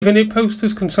Leaving a post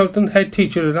as consultant head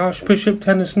teacher at Archbishop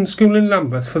Tennyson School in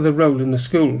Lambeth for the role in the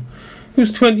school,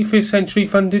 whose 21st century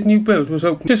funded new build was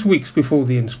opened just weeks before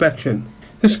the inspection.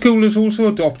 The school has also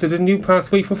adopted a new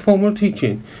pathway for formal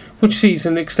teaching, which sees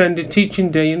an extended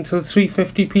teaching day until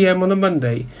 3:50 p.m. on a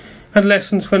Monday, and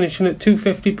lessons finishing at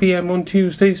 2:50 p.m. on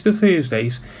Tuesdays to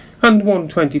Thursdays and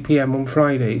 1:20 p.m. on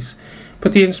Fridays.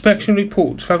 But the inspection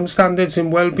reports found standards in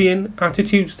well-being,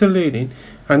 attitudes to learning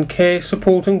and care,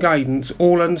 support and guidance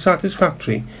all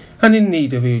unsatisfactory and in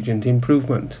need of urgent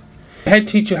improvement. The head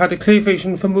teacher had a clear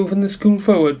vision for moving the school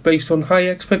forward based on high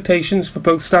expectations for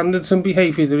both standards and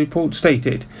behaviour, the report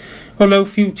stated. Although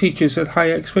few teachers had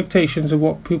high expectations of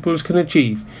what pupils can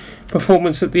achieve,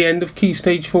 performance at the end of Key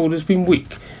Stage 4 has been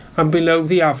weak and below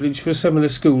the average for similar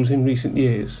schools in recent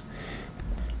years.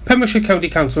 Pembrokeshire County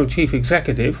Council Chief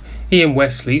Executive Ian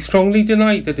Wesley strongly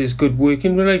denied that his good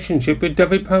working relationship with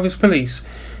Dyfed-Powys Police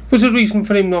was a reason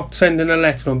for him not sending a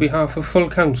letter on behalf of full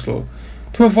council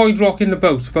to avoid rocking the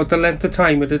boat about the length of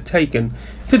time it had taken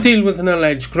to deal with an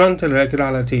alleged grant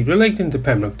irregularity relating to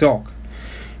Pembroke Dock.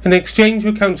 In exchange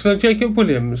with Councillor Jacob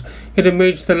Williams, it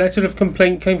emerged the letter of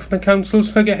complaint came from the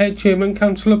council's figurehead chairman,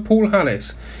 Councillor Paul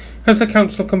Harris, as the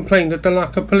council complained at the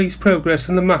lack of police progress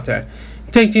in the matter,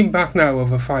 dating back now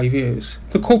over 5 years.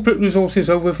 The Corporate Resources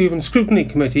Overview and Scrutiny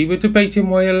Committee were debating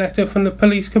why a letter from the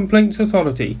Police Complaints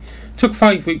Authority took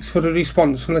 5 weeks for a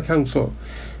response from the council.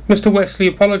 Mr Wesley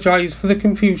apologised for the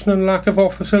confusion and lack of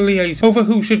officer liaison over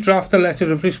who should draft the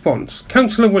letter of response.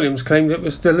 Councillor Williams claimed it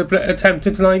was a deliberate attempt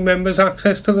to deny members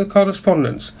access to the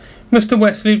correspondence. Mr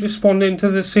Wesley responding to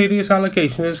the serious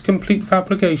allegation as complete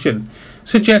fabrication,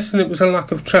 suggesting it was a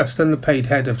lack of trust in the paid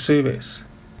head of service.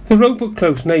 The Roebuck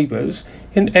Close neighbours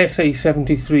in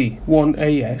SA73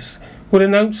 1AS were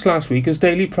announced last week as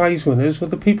daily prize winners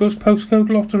with the People's Postcode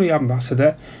Lottery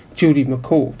Ambassador Judy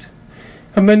McCourt.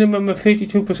 A minimum of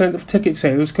 32% of ticket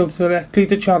sales go directly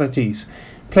to charities,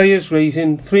 players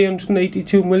raising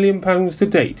 £382 million to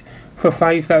date for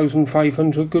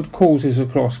 5,500 good causes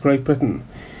across Great Britain.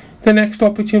 The next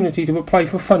opportunity to apply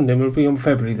for funding will be on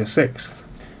February the 6th.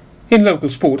 In local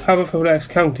sport, Haverfordwest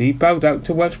County bowed out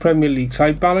to Welsh Premier League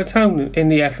side Bala Town in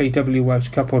the FAW Welsh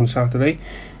Cup on Saturday,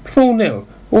 4-0,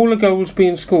 all the goals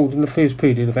being scored in the first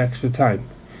period of extra time.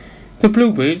 The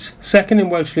Bluebirds, second in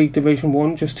Welsh League Division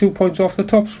 1, just 2 points off the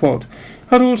top spot,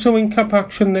 are also in cup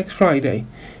action next Friday,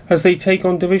 as they take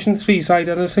on Division 3 side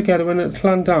Aberystwyth at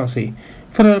Llandarcy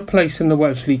for a place in the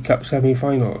Welsh League Cup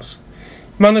semi-finals.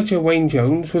 Manager Wayne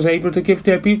Jones was able to give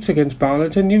debuts against Bala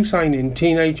to new signing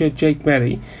teenager Jake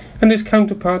Merry and his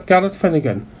counterpart Gareth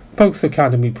Finnegan, both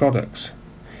academy products.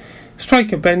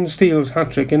 Striker Ben Steele's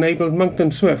hat-trick enabled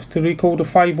Monkton Swift to record a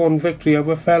 5-1 victory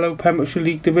over fellow Pembrokeshire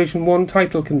League Division 1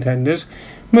 title contenders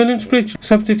Merlinsbridge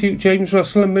substitute James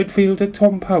Russell and midfielder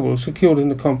Tom Powell securing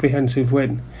the comprehensive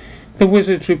win, the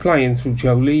Wizards replying through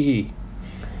Joe Leahy.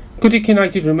 Goodwick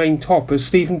United remained top as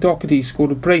Stephen Doherty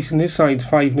scored a brace in his side's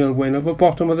 5-0 win over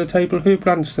bottom of the table Herb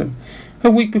Branston, a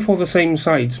week before the same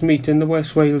sides meet in the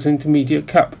West Wales Intermediate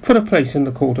Cup for a place in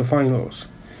the quarter-finals.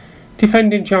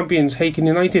 Defending champions Haken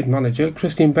United manager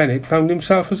Christian Bennett found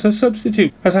himself as a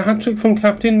substitute as a hat-trick from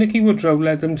captain Nicky Woodrow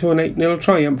led them to an 8-0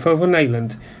 triumph over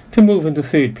Neyland to move into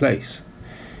third place.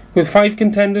 With 5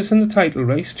 contenders in the title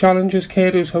race, challengers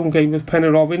Carews' home game with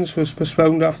Penny-Robbins was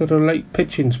postponed after a late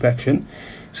pitch inspection.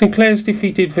 St Clair's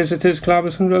defeated visitors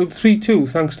Claverson Road 3-2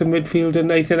 thanks to midfielder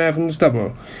Nathan Evans'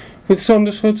 double, with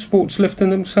Saundersfoot Sports lifting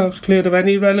themselves clear of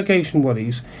any relegation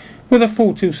worries with a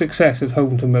 4-2 success at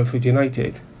home to Milford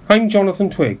United. I'm Jonathan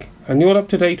Twigg, and you're up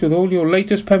to date with all your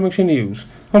latest Pembrokeshire news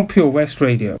on Pure West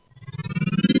Radio.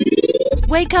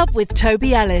 Wake up with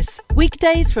Toby Ellis,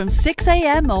 weekdays from 6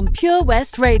 a.m. on Pure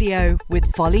West Radio with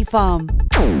Folly Farm.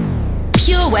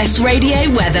 Pure West Radio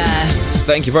weather.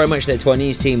 Thank you very much there to our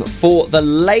news team for the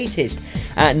latest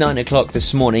at 9 o'clock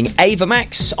this morning. Ava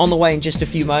Max on the way in just a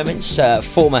few moments,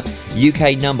 former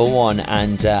UK number 1,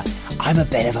 and I'm a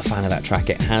bit of a fan of that track.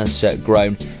 It has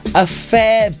grown a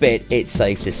fair bit, it's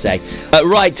safe to say.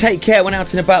 Right, take care. Went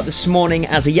out and about this morning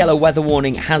as a yellow weather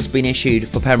warning has been issued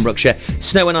for Pembrokeshire.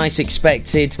 Snow and ice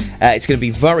expected. It's going to be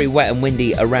very wet and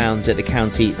windy around the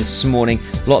county this morning.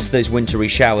 Lots of those wintry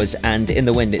showers, and in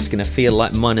the wind it's going to feel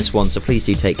like -1, so please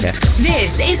do take care.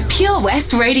 This is Pure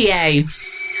West Radio.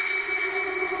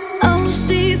 Oh,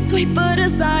 she's sweet but a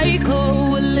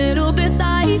psycho, a little bit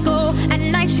psycho. At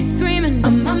night she's screaming,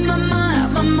 I'm on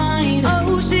my mind.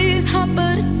 Oh, she's hot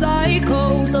but a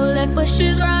psycho, so left but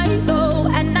she's right though.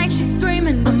 At night she's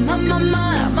screaming, I'm on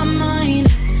my mind.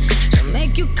 She'll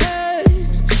make you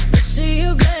curse, but she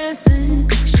a blessing.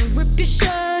 She'll rip your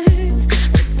shirt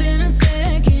within a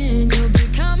second. You'll be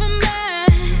coming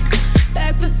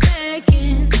back for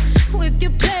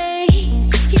with your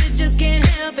plate. You just can't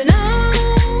help it. No,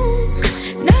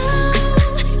 no,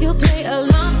 you'll play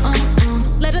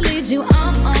along. Let her lead you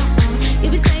on.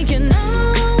 You'll be saying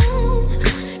no,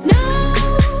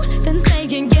 no, then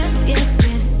saying yes, yes,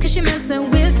 yes, 'cause you're messing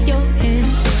with your head.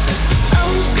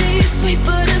 Oh, she's sweet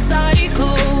but a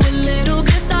psycho, a little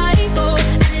bit psycho.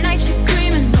 At night she's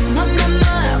screaming, my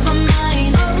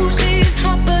mind. Oh, she's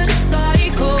hot but a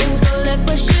psycho, so left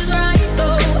but she's right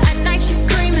though. At night she's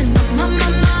screaming, my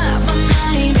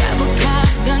mind. Grab a cop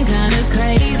gun, kinda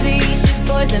crazy. She's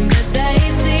poison but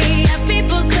tasty. And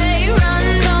people say run,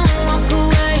 don't walk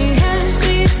away. Yeah,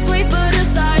 she's sweet but a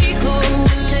psycho,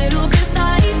 a little bit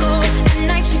psycho. At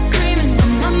night she's screaming,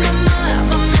 my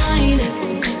mind.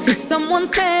 So someone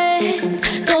said,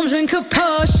 don't drink her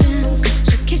potions.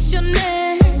 She'll kiss your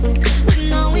neck with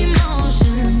no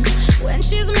emotion. When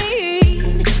she's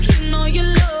mean, you know you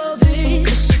love it.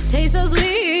 'Cause she tastes so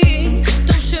sweet.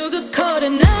 Don't sugarcoat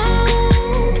it, no,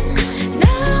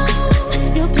 no.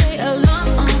 You'll play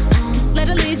along. Let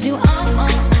her lead you on.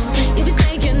 You'll be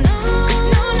saying no,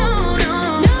 no, no, no,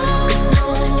 no.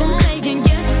 Then saying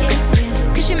yes, yes, yes,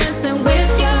 'cause you're messing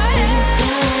with your head.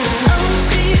 Oh,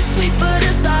 she's sweet but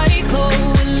a psycho,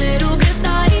 a little bit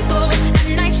psycho. At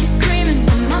night she's screaming,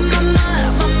 my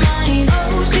mind.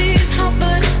 Oh, she's hot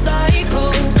but a psycho,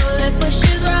 so left but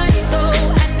she's right though.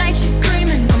 At night she's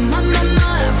screaming, my mind.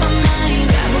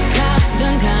 Grab a cop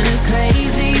gun, kinda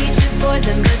crazy. She's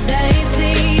poison but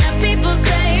tasty. And people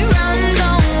say run,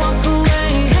 don't walk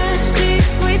away. Yeah, she's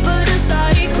sweet but a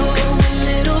psycho, a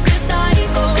little bit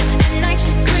psycho. At night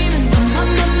she's screaming, my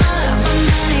mind.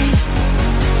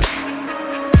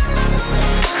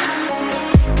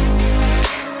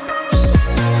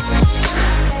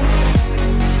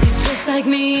 You're just like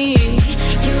me,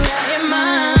 you're out your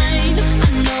mind. I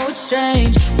know it's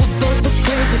strange, we're both the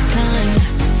crazy kind.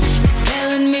 You're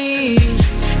telling me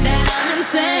that I'm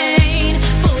insane,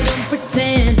 but don't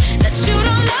pretend that you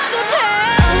don't love the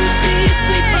pain. Oh, she's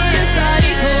sweet but a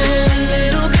psycho, a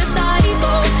little bit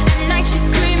psycho. At night she's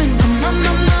screaming, my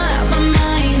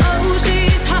mind. Oh,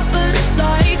 she's hot but a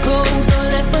psycho, so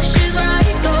left but she's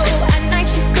right though. At night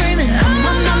she's screaming,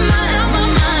 my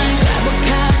mind. Grab a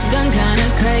cop gun, kinda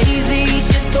crazy.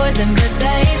 She's poison but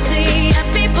tasty. And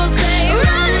people say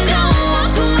run, don't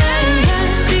walk away. Yeah,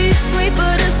 she's sweet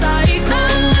but a psycho,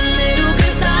 a little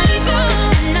bit psycho.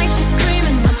 At night she's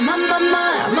screaming,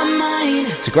 my mind.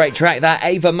 It's a great track, that.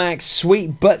 Ava Max,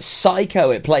 Sweet But Psycho.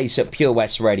 It plays at Pure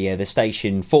West Radio, the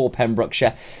station for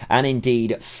Pembrokeshire and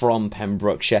indeed from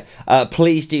Pembrokeshire.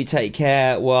 Please do take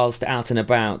care whilst out and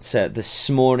about this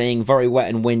morning. Very wet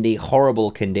and windy,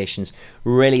 horrible conditions.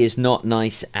 Really is not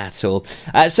nice at all.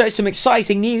 So some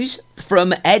exciting news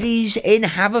from Eddie's in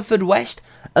Haverfordwest.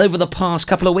 Over the past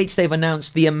couple of weeks, they've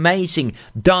announced the amazing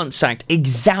dance act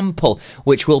Example,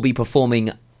 which will be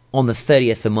performing on the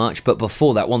 30th of March, but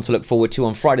before that, one to look forward to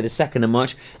on Friday the 2nd of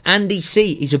March. Andy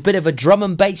C. He's a bit of a drum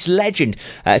and bass legend.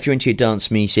 If you're into your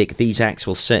dance music, these acts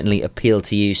will certainly appeal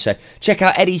to you. So check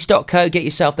out eddies.co, get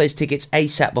yourself those tickets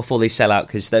ASAP before they sell out,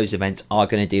 because those events are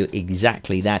going to do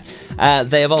exactly that.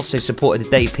 They have also supported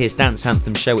the Dave Pearce Dance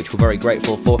Anthem show, which we're very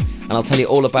grateful for. And I'll tell you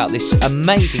all about this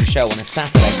amazing show on a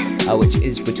Saturday, which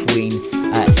is between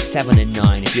 7 and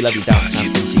 9. If you love your dance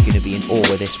anthems, you're going to be in awe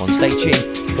with this one. Stay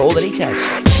tuned for all the details.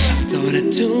 Thought I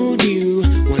told you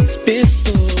once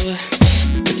before,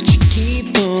 but you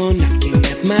keep on knocking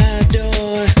at my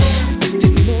door.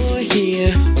 Nothing more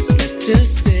here, what's left to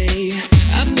say?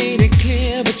 I made it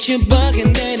clear, but you're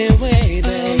bugging anyway.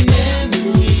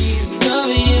 Memories of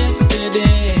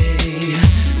yesterday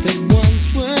that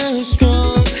once were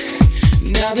strong.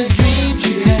 Now the dreams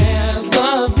you have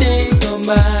of days gone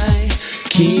by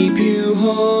keep you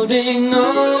holding on.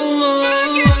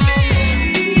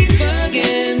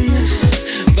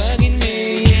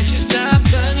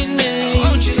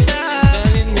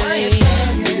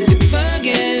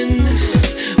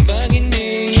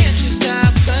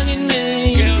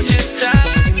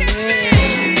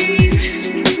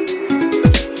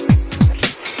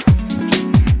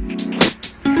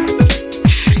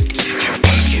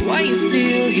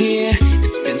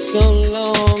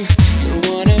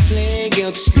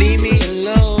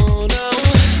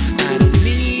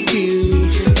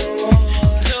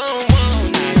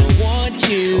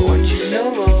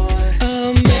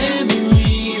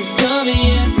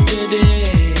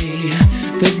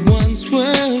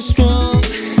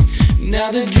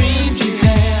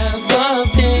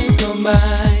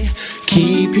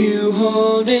 Keep you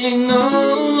holding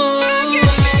on.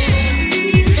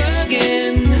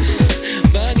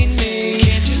 Bugging me.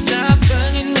 Can't you stop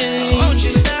bugging me? Won't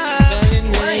you stop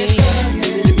bugging me?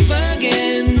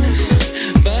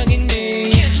 Bugging me.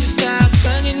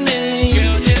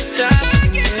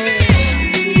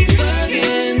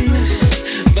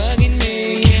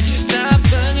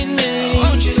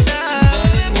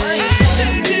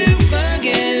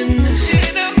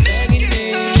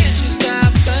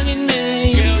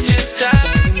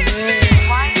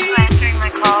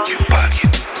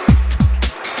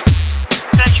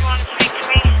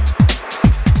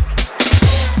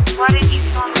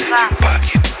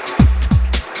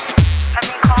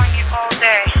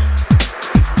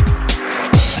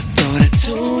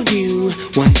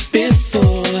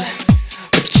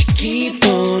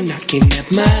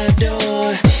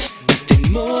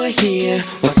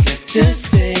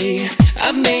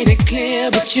 made it clear,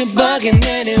 but you're bugging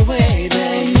anyway.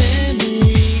 The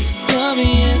memories of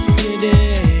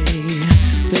yesterday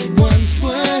that once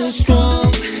were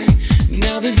strong,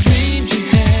 now the dreams you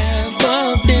have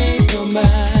of days gone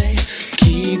by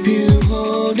keep you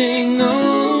holding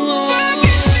on.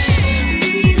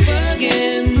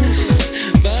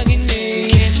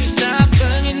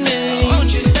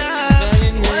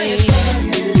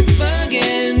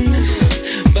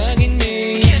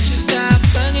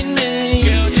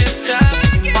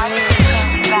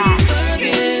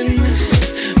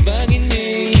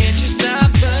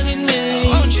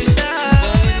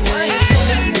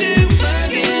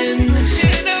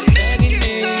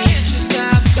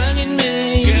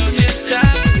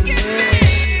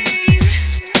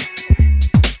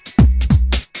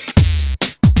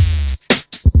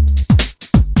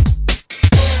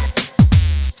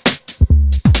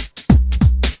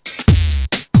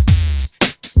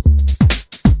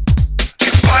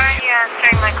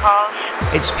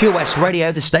 It's Pure West Radio,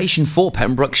 the station for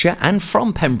Pembrokeshire and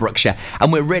from Pembrokeshire,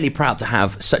 and we're really proud to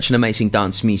have such an amazing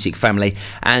dance music family,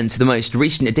 and the most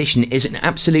recent addition is an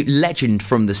absolute legend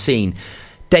from the scene.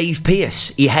 Dave Pearce.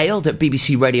 He hailed at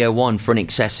BBC Radio 1 for in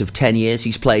excess of 10 years.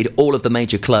 He's played all of the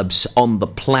major clubs on the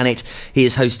planet. He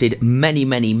has hosted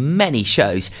many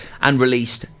shows and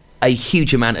released a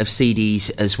huge amount of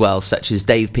CDs as well, such as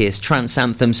Dave Pearce Trance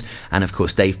Anthems and, of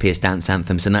course, Dave Pearce Dance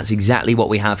Anthems. And that's exactly what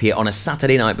we have here on a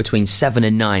Saturday night between 7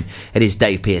 and 9. It is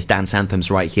Dave Pearce Dance Anthems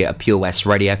right here at Pure West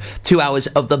Radio. 2 hours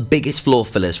of the biggest floor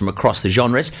fillers from across the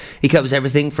genres. He covers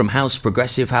everything from house,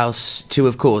 progressive house, to,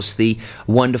 of course, the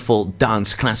wonderful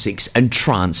dance classics and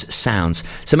trance sounds.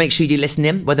 So make sure you listen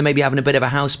in, whether maybe having a bit of a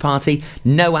house party.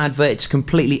 No adverts,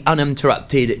 completely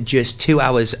uninterrupted. Just 2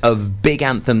 hours of big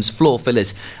anthems, floor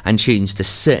fillers, and tunes to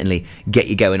certainly get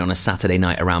you going on a Saturday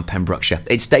night around Pembrokeshire.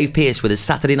 It's Dave Pearce with his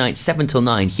Saturday night 7 till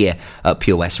 9 here at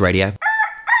Pure West Radio.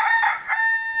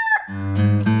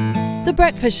 The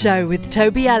Breakfast Show with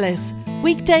Toby Ellis.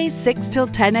 Weekdays 6 till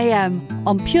 10 a.m.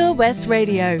 on Pure West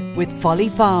Radio with Folly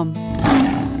Farm.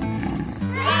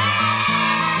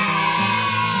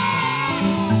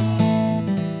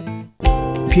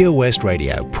 Pure West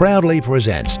Radio proudly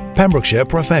presents Pembrokeshire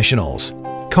Professionals.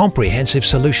 Comprehensive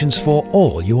solutions for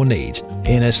all your needs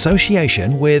in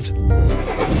association with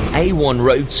A1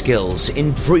 Road Skills,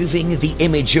 improving the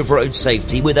image of road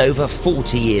safety with over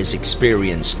 40 years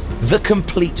experience. The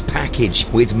complete package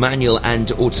with manual and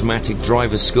automatic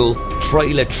driver school,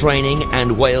 trailer training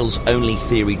and Wales only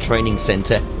theory training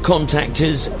centre. Contact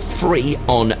us free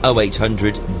on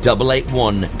 0800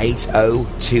 881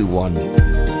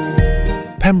 8021.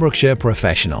 Pembrokeshire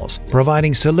Professionals,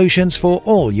 providing solutions for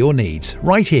all your needs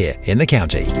right here in the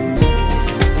county.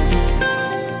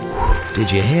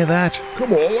 Did you hear that?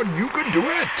 Come on, you can do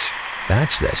it!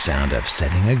 That's the sound of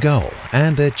setting a goal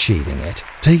and achieving it.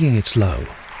 Taking it slow,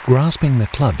 grasping the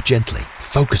club gently,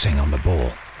 focusing on the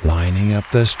ball, lining up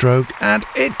the stroke, and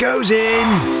it goes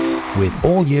in! With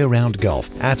all year-round golf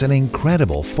at an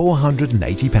incredible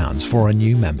 £480 for a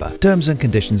new member. Terms and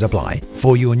conditions apply.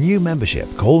 For your new membership,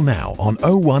 call now on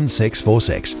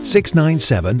 01646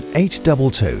 697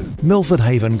 822. Milford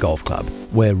Haven Golf Club,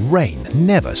 where rain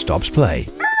never stops play.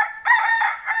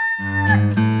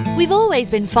 We've always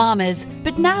been farmers,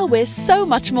 but now we're so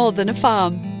much more than a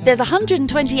farm. There's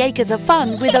 120 acres of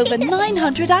fun with over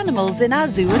 900 animals in our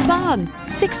zoo and barn.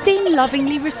 16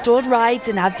 lovingly restored rides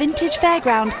in our vintage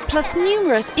fairground, plus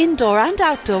numerous indoor and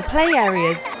outdoor play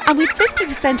areas. And with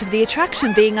 50% of the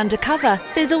attraction being undercover,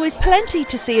 there's always plenty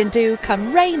to see and do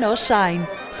come rain or shine.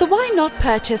 So why not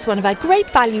purchase one of our great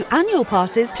value annual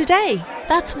passes today?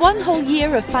 That's one whole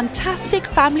year of fantastic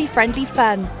family-friendly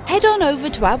fun. Head on over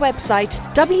to our website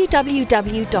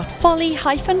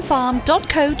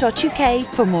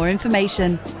www.folly-farm.co.uk for more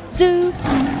information. Zoo,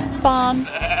 barn,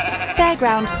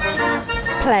 fairground,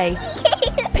 play.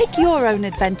 Pick your own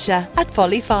adventure at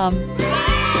Folly Farm.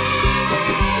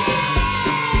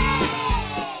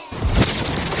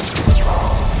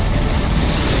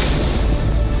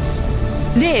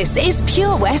 This is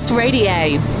Pure West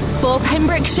Radio. For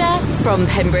Pembrokeshire, from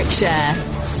Pembrokeshire.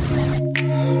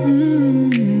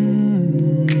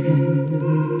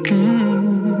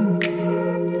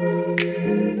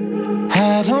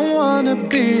 I don't wanna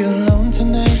be alone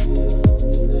tonight.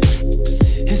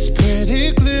 It's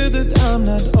pretty clear that I'm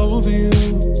not over you.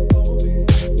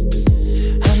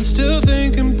 I'm still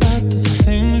thinking about the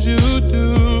things you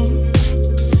do.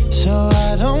 So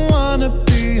I don't wanna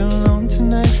be alone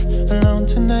tonight, alone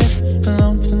tonight,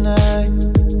 alone tonight.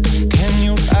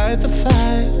 The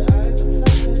fire.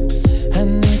 I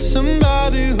need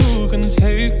somebody who can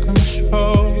take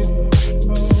control.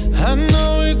 I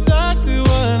know exactly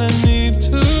what I need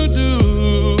to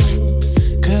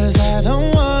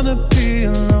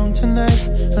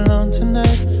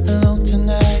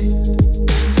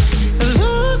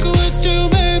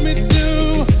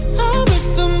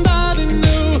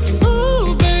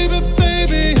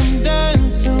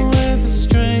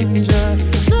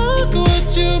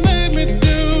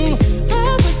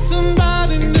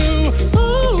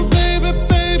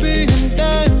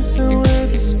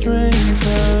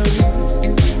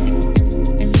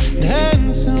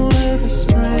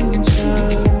stranger.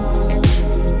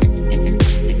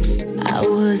 I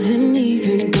wasn't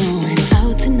even going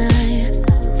out tonight,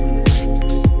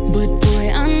 but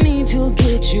boy, I need to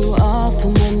get you off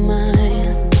of my mind.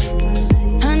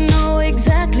 I know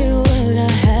exactly what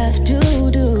I have to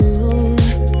do.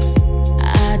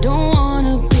 I don't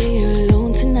wanna be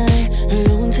alone tonight,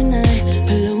 alone tonight,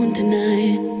 alone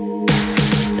tonight.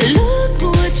 Look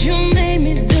what you made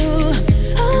me do.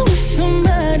 I was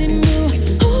somebody new.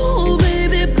 Oh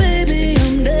baby, baby,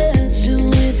 I'm dancing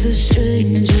with a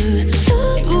stranger.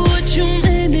 Look what you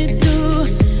made me do.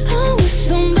 I was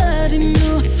somebody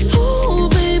new. Oh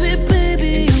baby,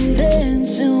 baby, I'm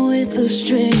dancing with a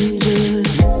stranger.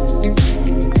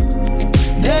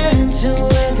 Dancing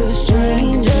with a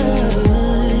stranger.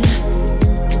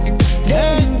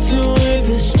 Dancing with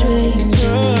a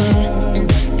stranger.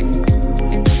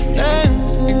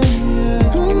 Dancing,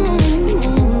 yeah. Ooh,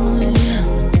 yeah.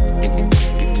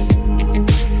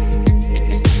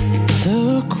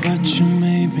 Look what you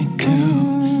made me do.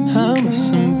 I'm with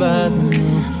somebody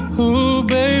new. Ooh,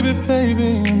 baby,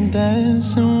 baby, I'm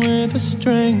dancing with a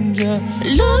stranger.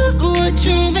 Look what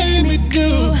you made me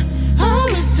do. I'm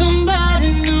with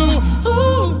somebody new.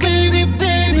 Ooh, baby,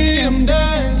 baby, I'm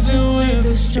dancing with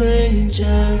a stranger.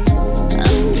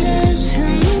 I'm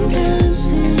dancing, I'm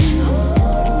dancing.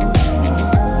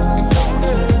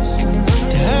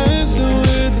 Dancing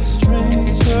with a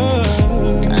stranger.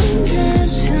 I'm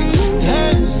dancing,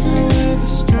 dancing with a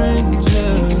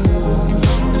stranger.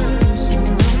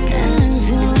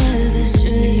 Dancing with a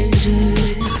stranger.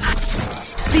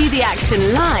 See the action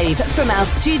live from our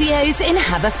studios in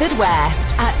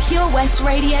Haverfordwest at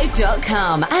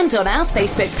purewestradio.com and on our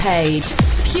Facebook page,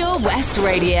 Pure West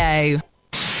Radio.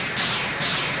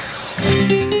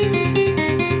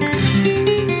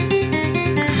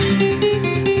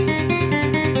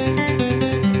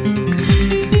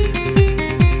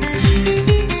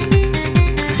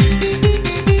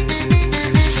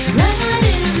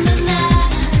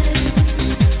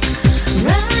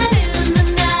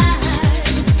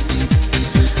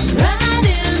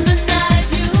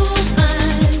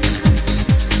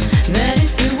 That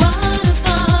if you wanna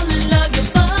fall in love, you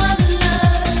fall in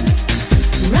love.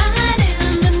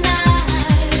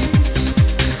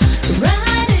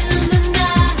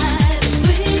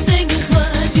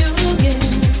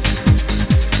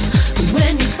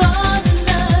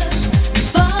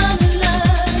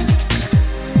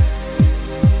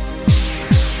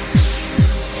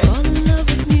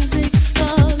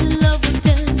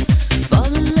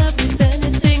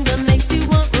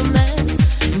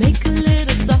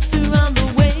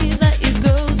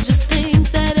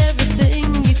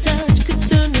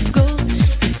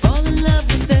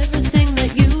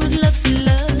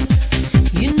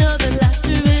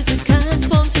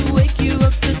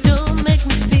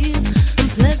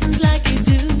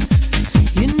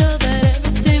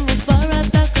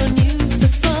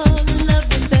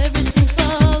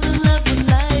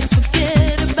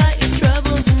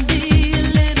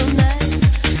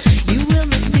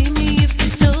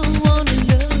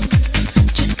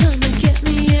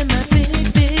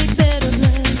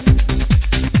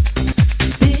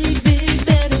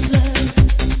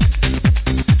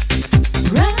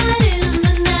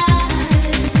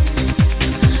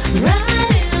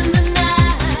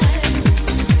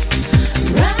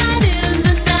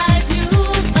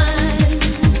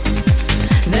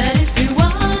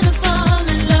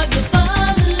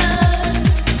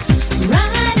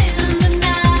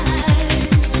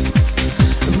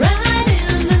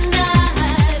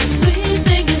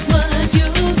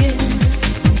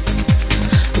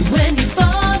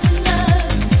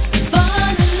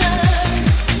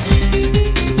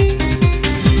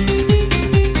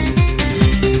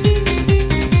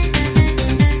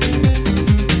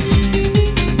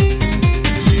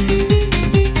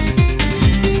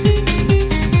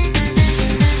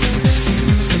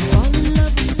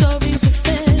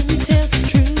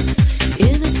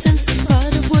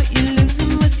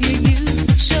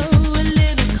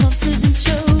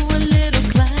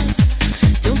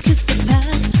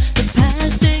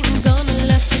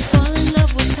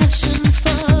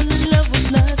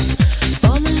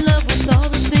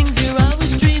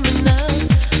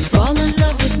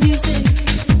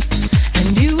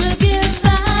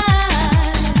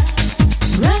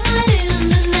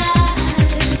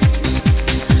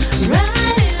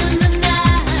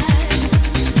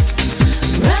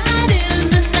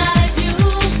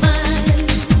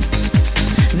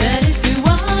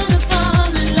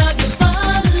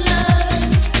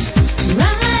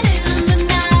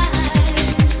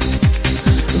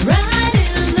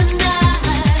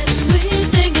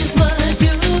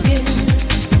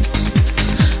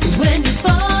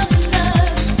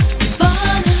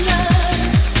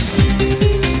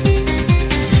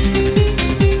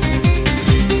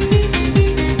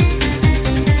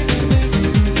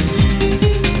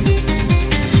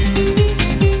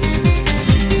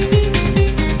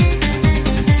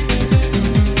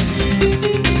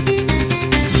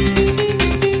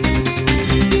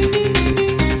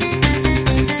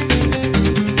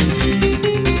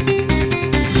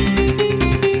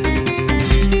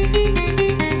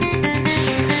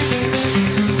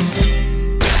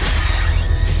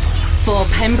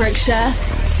 Pembrokeshire,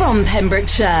 from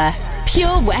Pembrokeshire,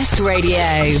 Pure West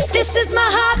Radio. This is my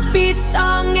heartbeat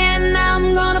song and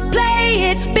I'm gonna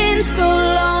play it. Been so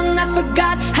long I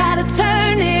forgot how to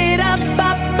turn it up,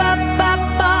 up, up, up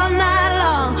all night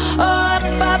long. Oh, up,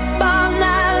 up all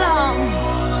night long.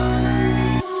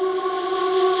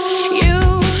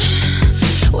 You,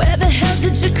 where the hell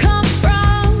did you come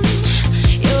from?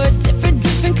 You're a different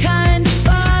kind of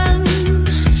fun,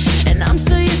 and I'm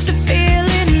so used to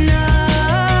feeling numb.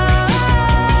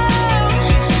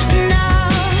 Now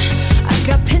I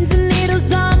got pins and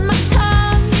needles on my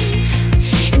tongue,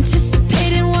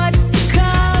 anticipating what's to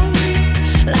come,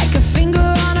 like a finger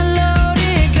on a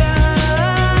loaded gun.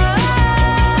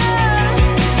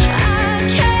 I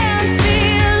can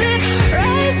feel it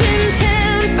rising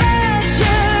temperature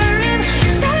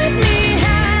inside me,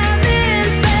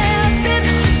 haven't felt it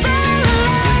for a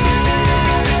long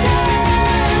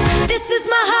time. This is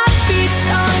my heartbeat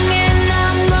song and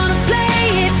I'm gonna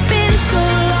play it. Been so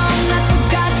long I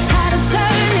forgot how to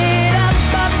turn it up,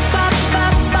 up, up,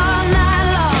 up all night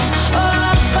long. Oh,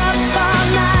 up, up all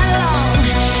night long.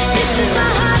 This is my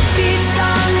heartbeat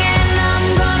song and I'm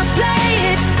gonna play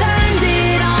it. Turned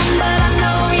it on, but I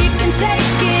know you can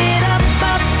take it up,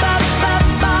 up, up, up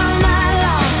all night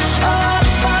long. Oh,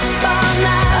 up, up all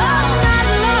night long.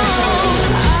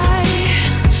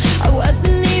 I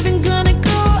wasn't even gonna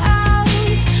go out,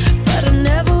 but I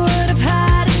never would have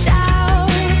had a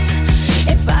doubt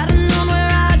if I'd have known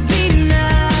where I'd be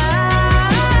now.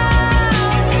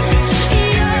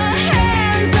 Your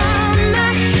hands on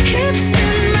my hips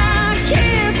and my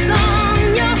kiss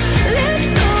on your lips,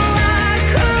 so I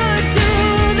could do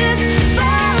this for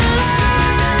a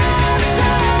long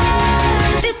time.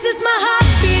 This is my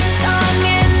heartbeat song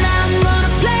and I'm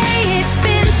gonna play it.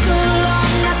 Been so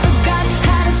long I forgot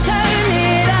how to turn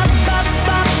it up, up,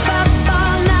 up, up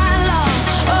all night long.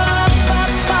 Oh, up,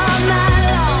 up all night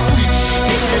long.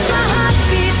 This is my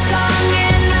heartbeat song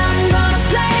and I'm gonna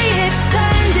play it.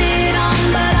 Turned it on,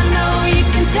 but I know you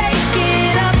can take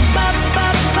it up, up,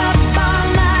 up, up all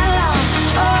night long.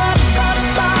 Oh, up,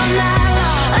 up all night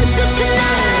long. Until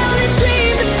tonight I only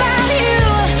dream about you.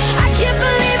 I can't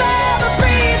believe I ever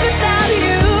breathe without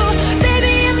you.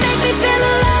 Baby, you make me feel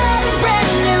alive and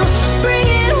brand new. Bring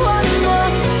it one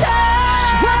more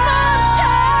time. One more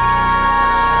time.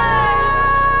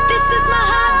 This is my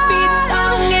heartbeat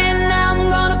song and I'm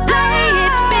gonna play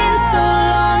it. Been so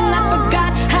long I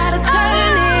forgot how to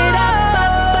turn it up,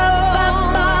 up, up,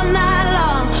 up all night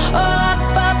long. Oh,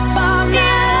 up, up all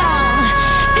night long.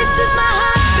 This is my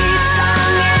heartbeat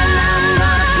song and I'm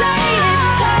gonna play it.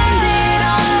 Turned it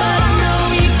on, but I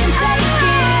know you can take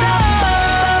it up,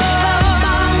 up, up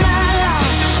all night long.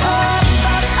 Oh,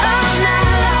 up all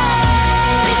night long.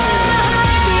 This is my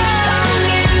heartbeat song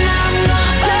and I'm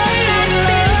gonna play it.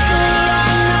 Been so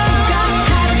long I forgot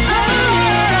how to turn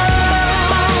it up,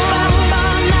 up, up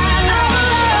all night long.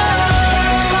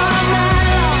 Up all night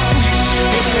long.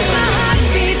 This is my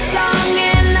heartbeat song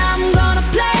and I'm gonna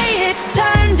play it.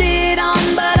 Turned it on,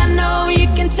 but I know you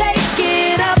can take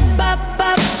it up, up,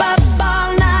 up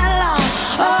all night long.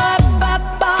 Up,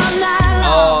 up all night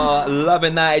long. Oh,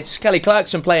 loving that. It's Kelly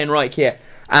Clarkson playing right here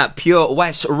at Pure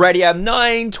West Radio.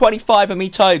 9:25 of me,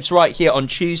 Tobes, right here on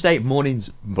Tuesday morning's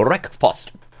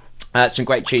breakfast. Some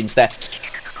great tunes there.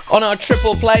 On our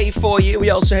triple play for you, we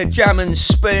also had Jam and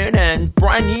Spoon and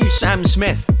brand new Sam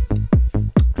Smith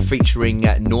featuring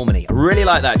Normani. I really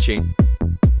like that tune.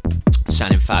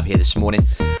 Sounding fab here this morning.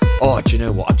 Oh, do you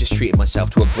know what? I've just treated myself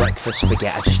to a breakfast spaghetti.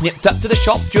 I just nipped up to the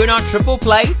shop during our triple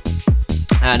play,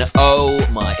 and oh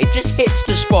my, it just hits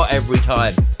the spot every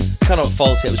time. Cannot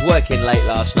fault it. I was working late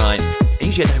last night.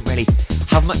 Usually I don't really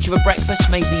have much of a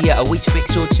breakfast, maybe a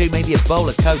Weetabix or two, maybe a bowl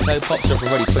of Cocoa Pops, or if I'm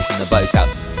already pushing the boat out,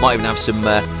 might even have some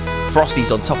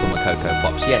Frosties on top of my Cocoa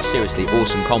Pops. Yeah, seriously,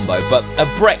 awesome combo. But a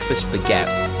breakfast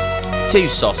spaghetti, 2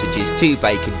 sausages, 2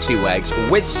 bacon, 2 eggs,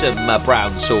 with some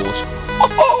brown sauce.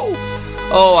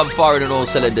 Oh, I'm firing on all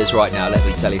cylinders right now, let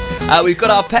me tell you. We've got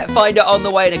our pet finder on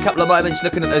the way in a couple of moments,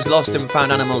 looking at those lost and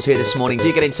found animals here this morning.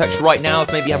 Do get in touch right now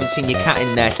if maybe you haven't seen your cat in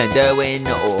Llanderwin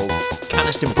or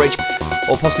Canaston Bridge,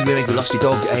 or possibly maybe lost your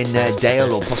dog in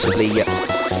Dale, or possibly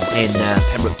in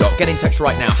Pembroke Dock. Get in touch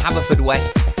right now.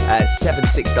 Haverfordwest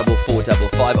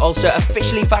 764455. Also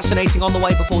officially fascinating on the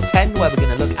way before 10, where we're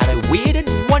going to look at a weird and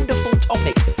wonderful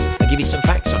topic and give you some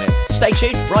facts on it. Stay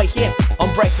tuned right here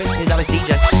on Breakfast with Ellis Tues.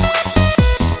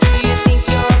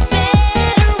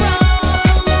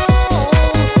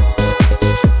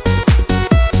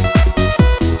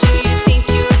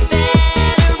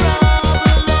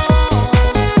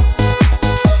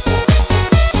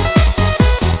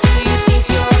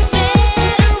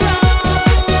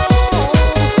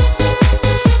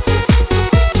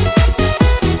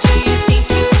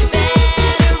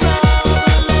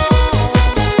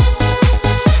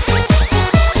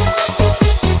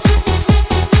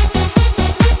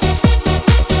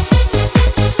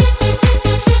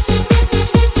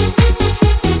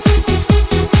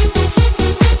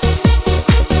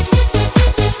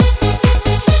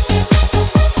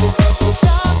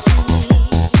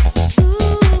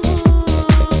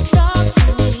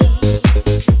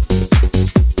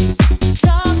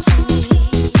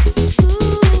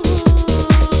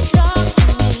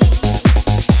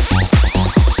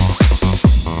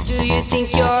 think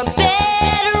you're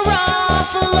better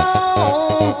off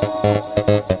alone?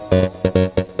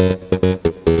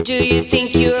 Do you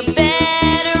think you're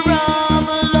better off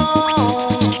alone?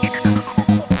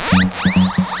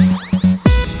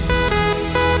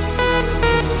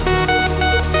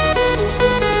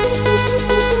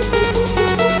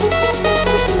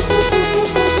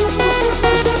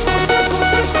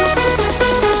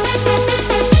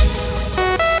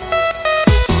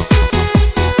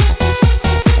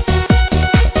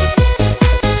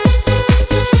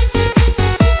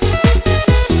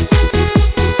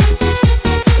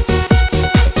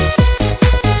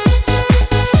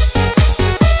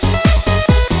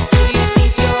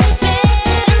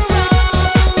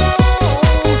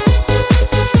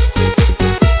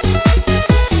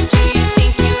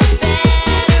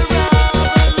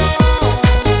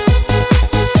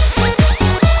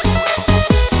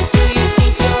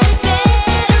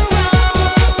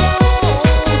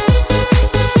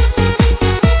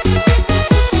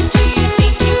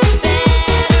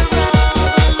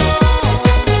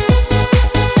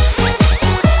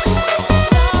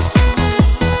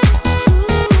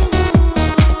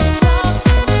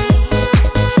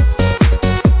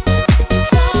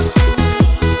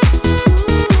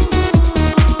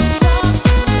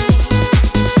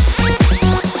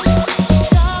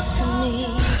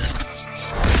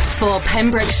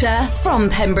 Pembrokeshire, from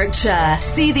Pembrokeshire.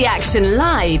 See the action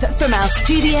live from our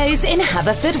studios in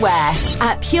Haverfordwest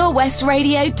at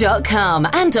purewestradio.com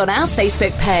and on our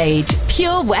Facebook page,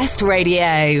 Pure West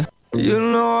Radio. You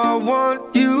know I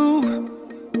want you.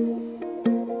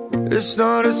 It's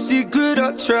not a secret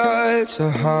I try to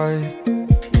hide.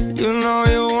 You know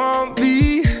you want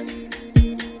me,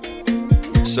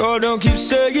 so don't keep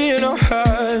saying our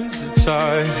hands are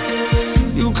tied.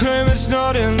 You claim it's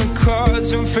not in the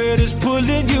cards, and fate is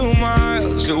pulling you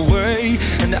miles away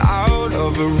and out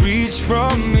of reach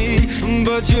from me.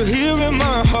 But you're here in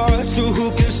my heart, so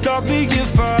who can stop me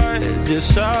if I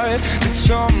decide that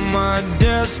you're my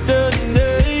destiny?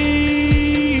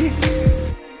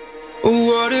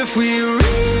 What if we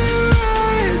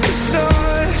rewrite the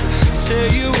stars? Say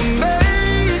you were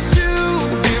made to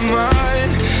be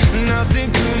mine. Nothing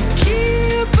could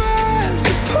keep us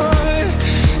apart.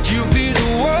 You be the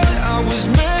one I was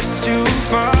meant to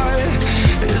find.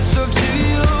 It's up to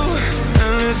you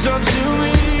and it's up to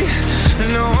me.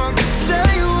 No one can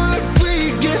say what we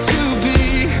get to be.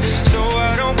 So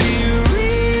why don't we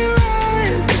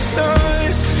rewrite the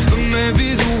stars? Maybe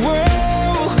the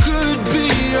world could be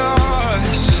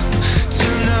ours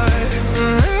tonight.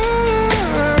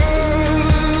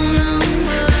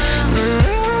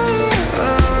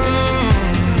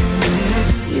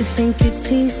 You think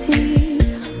it's easy?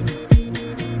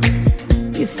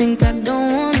 You think I don't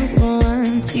wanna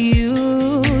run to you,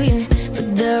 yeah. But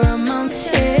there are mountains,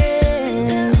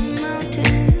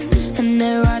 and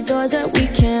there are doors that we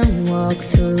can walk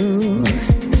through.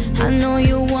 I know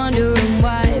you're wondering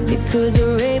why, because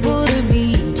we're able to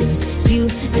be just you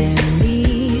and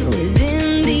me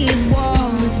within these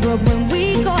walls. But when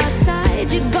we go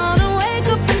outside, you're gonna wake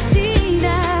up and see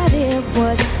that it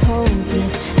was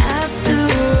hopeless after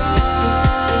all.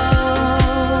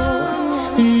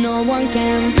 No one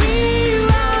can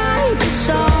rewrite the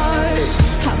stars.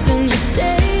 How can you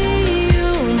say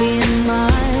you'll be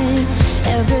mine?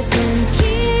 Everything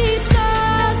keeps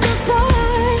us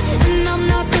apart, and I'm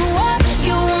not the one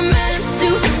you were meant to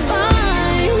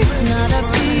find. It's not up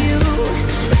to you,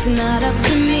 it's not up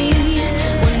to me.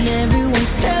 When everyone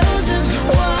tells us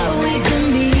what we can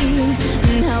be,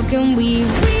 and how can we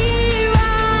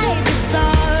rewrite the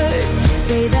stars?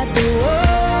 Say that the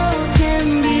world can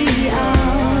be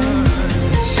ours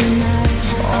tonight.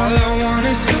 All I want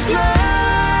is to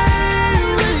fly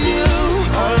with you.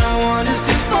 All I want is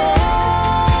to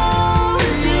fall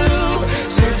with you.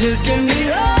 So just give me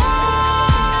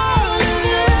all of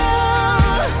you.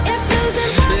 It feels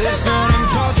impossible. It's not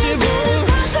impossible.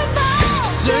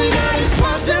 Say that it's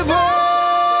possible.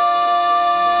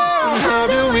 How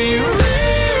do we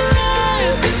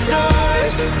rewrite the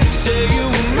stars? Say you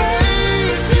were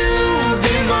made to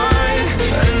be mine,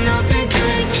 and nothing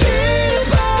can keep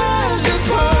us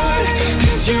apart.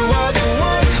 'Cause you are the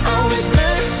one I was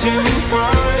meant to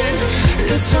find.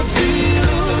 It's up to you,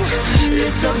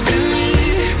 it's up to me.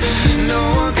 No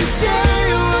one can say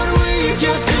what we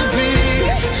get to be.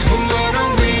 Why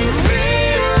don't we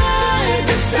rewrite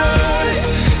the stars?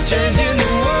 Changing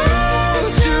the world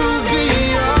to be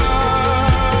ours.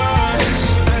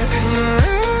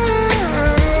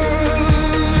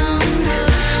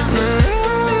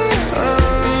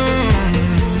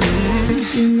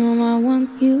 You know I want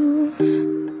you.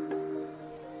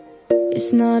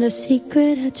 It's not not a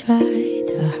secret I try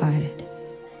to hide,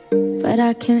 but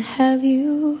I can't have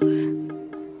you.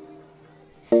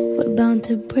 We're bound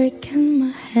to break and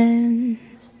my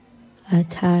hands are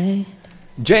tied.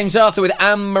 James Arthur with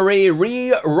Anne-Marie,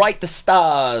 Rewrite the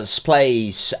Stars,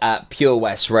 plays at Pure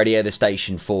West Radio, the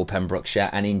station for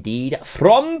Pembrokeshire, and indeed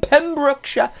from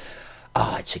Pembrokeshire.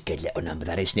 Ah, it's a good little number,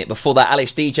 that, isn't it? Before that,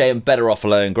 Alice DJ and Better Off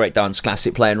Alone, great dance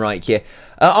classic playing right here.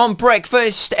 On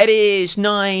breakfast, it is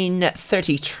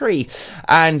 9:33,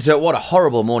 and what a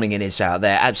horrible morning it is out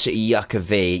there. Absolutely yucca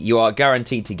V. You are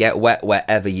guaranteed to get wet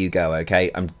wherever you go,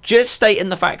 okay? I'm just stating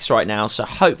the facts right now, so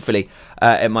hopefully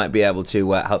it might be able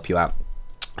to help you out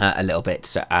a little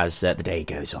bit as the day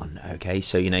goes on, okay?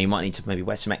 So, you know, you might need to maybe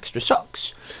wear some extra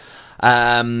socks.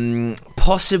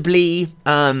 Possibly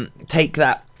take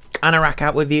that anorak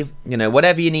out with you, you know,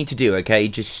 whatever you need to do, okay?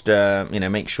 Just, you know,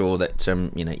 make sure that,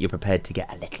 you know, you're prepared to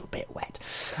get a little bit wet.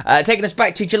 Taking us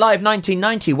back to July of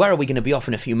 1990, where are we going to be off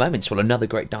in a few moments? Well, another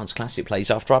great dance classic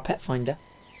plays after our Pet Finder.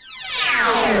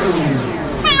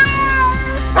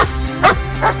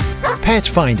 Pet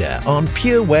Finder on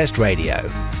Pure West Radio.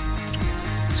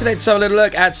 So let's have a little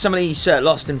look at some of these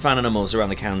lost and found animals around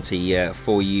the county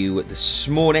for you this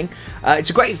morning. It's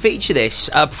a great feature,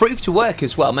 this. Proved to work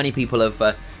as well. Many people have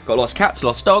got lost cats,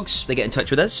 lost dogs. They get in touch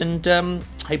with us, and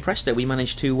hey presto, we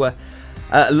managed to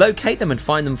locate them and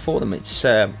find them for them. It's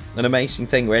an amazing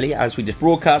thing, really, as we just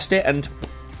broadcast it and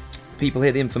people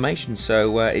hear the information.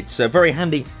 So it's very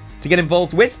handy to get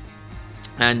involved with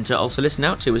and also listen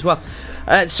out to as well.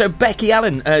 So Becky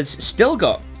Allen has still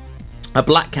got a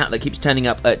black cat that keeps turning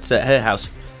up at her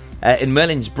house in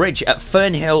Merlin's Bridge at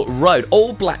Fernhill Road.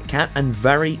 All black cat and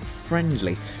very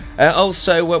friendly.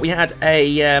 Also, we had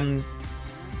a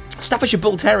Staffordshire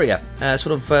Bull Terrier,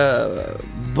 sort of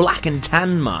black and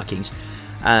tan markings,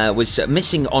 was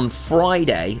missing on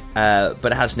Friday,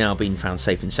 but has now been found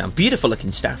safe and sound. Beautiful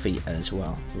looking Staffy as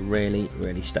well. Really,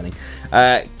 really stunning.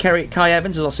 Kai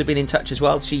Evans has also been in touch as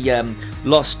well. She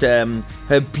lost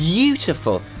her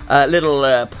beautiful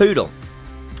little poodle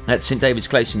at St David's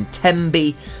Close in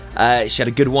Tenby. She had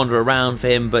a good wander around for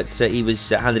him, but he was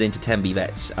handed into Tenby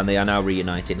Vets, and they are now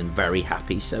reunited and very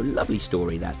happy. So lovely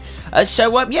story, that.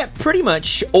 Yeah, pretty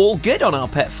much all good on our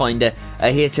Pet Finder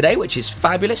here today, which is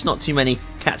fabulous. Not too many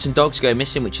cats and dogs go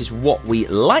missing, which is what we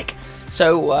like.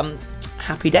 So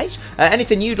happy days.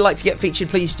 Anything you'd like to get featured,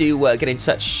 please do get in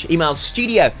touch. Email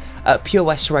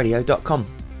studio@purewestradio.com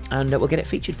and we'll get it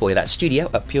featured for you. That's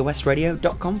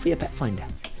studio@purewestradio.com for your Pet Finder.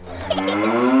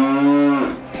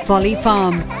 Folly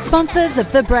Farm, sponsors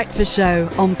of The Breakfast Show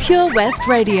on Pure West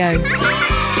Radio.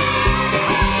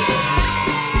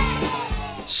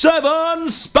 7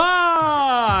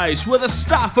 Spice, where the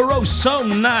staff are oh so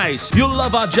nice. You'll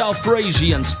love our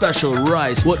jalfrezi and special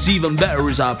rice. What's even better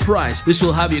is our price. This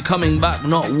will have you coming back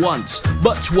not once,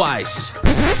 but twice.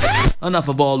 Enough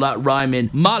of all that rhyming.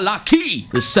 Malaki!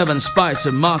 The 7 Spice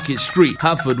of Market Street,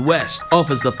 Haverfordwest,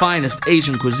 offers the finest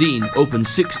Asian cuisine, open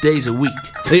 6 days a week.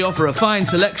 They offer a fine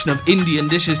selection of Indian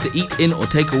dishes to eat in or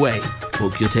take away.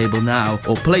 Book your table now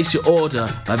or place your order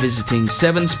by visiting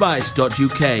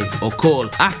 7spice.uk or call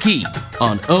Aki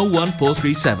on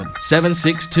 01437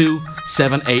 762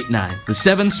 789. The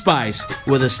 7 Spice,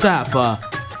 where the staff are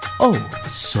oh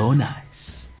so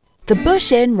nice. The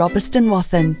Bush Inn, Robeston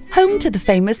Wathen, home to the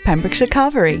famous Pembrokeshire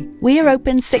Carvery. We are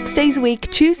open 6 days a week,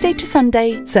 Tuesday to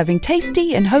Sunday, serving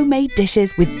tasty and homemade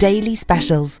dishes with daily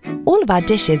specials. All of our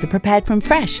dishes are prepared from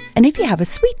fresh, and if you have a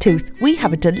sweet tooth, we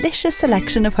have a delicious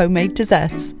selection of homemade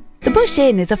desserts. The Bush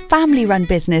Inn is a family-run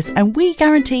business, and we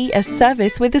guarantee a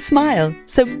service with a smile.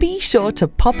 So be sure to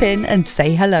pop in and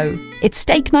say hello. It's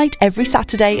steak night every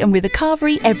Saturday and with a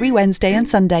carvery every Wednesday and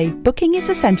Sunday. Booking is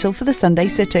essential for the Sunday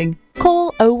sitting.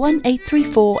 Call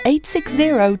 01834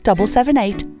 860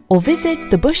 778 or visit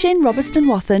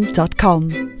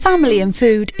thebushinrobestonwathen.com. Family and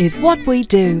food is what we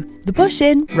do. The Bush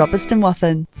Inn, Robeston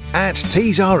Wathen. At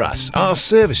Tees R Us, our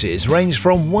services range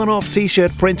from one-off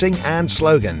t-shirt printing and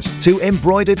slogans to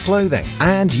embroidered clothing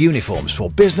and uniforms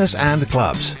for business and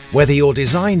clubs. Whether your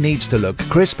design needs to look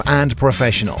crisp and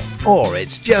professional or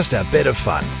it's just a bit of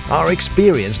fun, our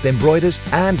experienced embroiders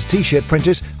and t-shirt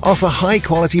printers offer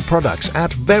high-quality products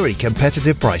at very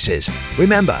competitive prices.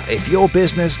 Remember, if your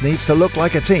business needs to look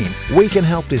like a team, we can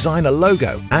help design a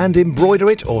logo and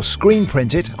embroider it or screen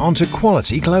print it onto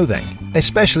quality clothing,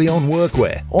 especially on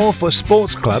workwear or for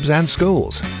sports clubs and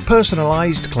schools.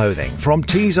 Personalised clothing from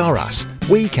Tees R Us.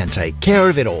 We can take care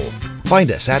of it all. Find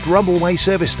us at Rumbleway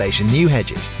Service Station, New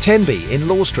Hedges, Tenby in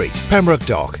Law Street, Pembroke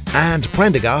Dock and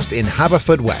Prendergast in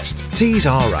Haverfordwest. Tees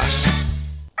R Us.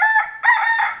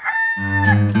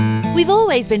 We've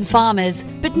always been farmers,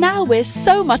 but now we're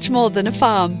so much more than a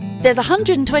farm. There's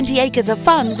 120 acres of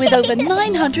fun with over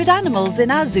 900 animals in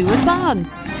our zoo and barn.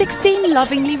 16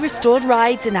 lovingly restored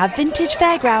rides in our vintage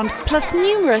fairground, plus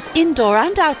numerous indoor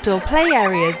and outdoor play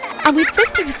areas. And with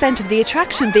 50% of the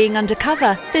attraction being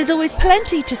undercover, there's always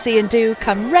plenty to see and do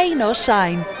come rain or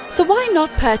shine. So why not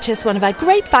purchase one of our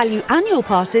great value annual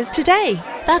passes today?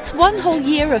 That's one whole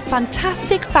year of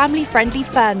fantastic family-friendly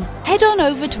fun. Head on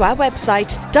over to our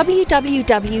website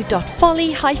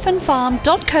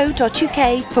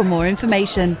www.folly-farm.co.uk for more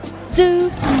information. Zoo,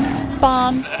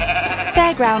 barn,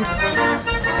 fairground,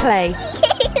 play.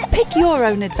 Pick your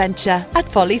own adventure at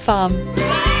Folly Farm.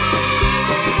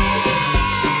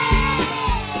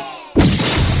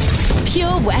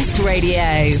 Pure West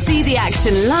Radio. See the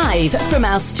action live from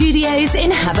our studios in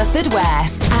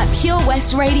Haverfordwest at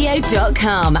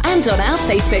purewestradio.com and on our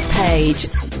Facebook page.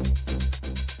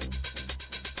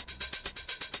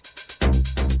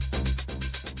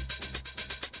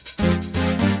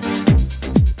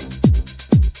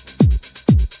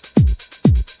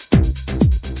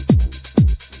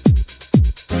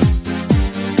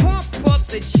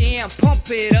 Pump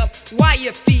it up while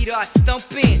your feet are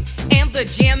stumping and the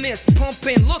jam is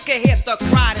pumping. Look ahead, the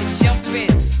crowd is jumping.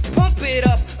 Pump it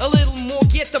up a little more,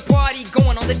 get the party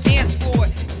going on the dance floor.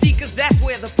 See, cause that's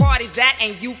where the party's at,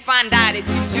 and you find out if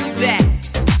you do that.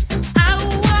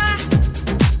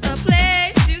 A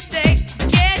place to stay.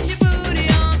 Get your booty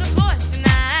on the floor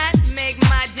tonight. Make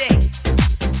my day.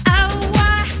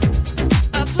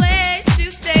 A place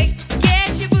to stay.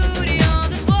 Get your booty on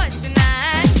the floor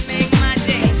tonight. Make my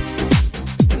day.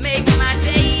 Make my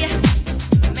day.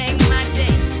 Make my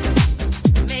day.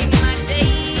 Make my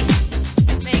day.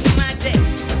 Make my day.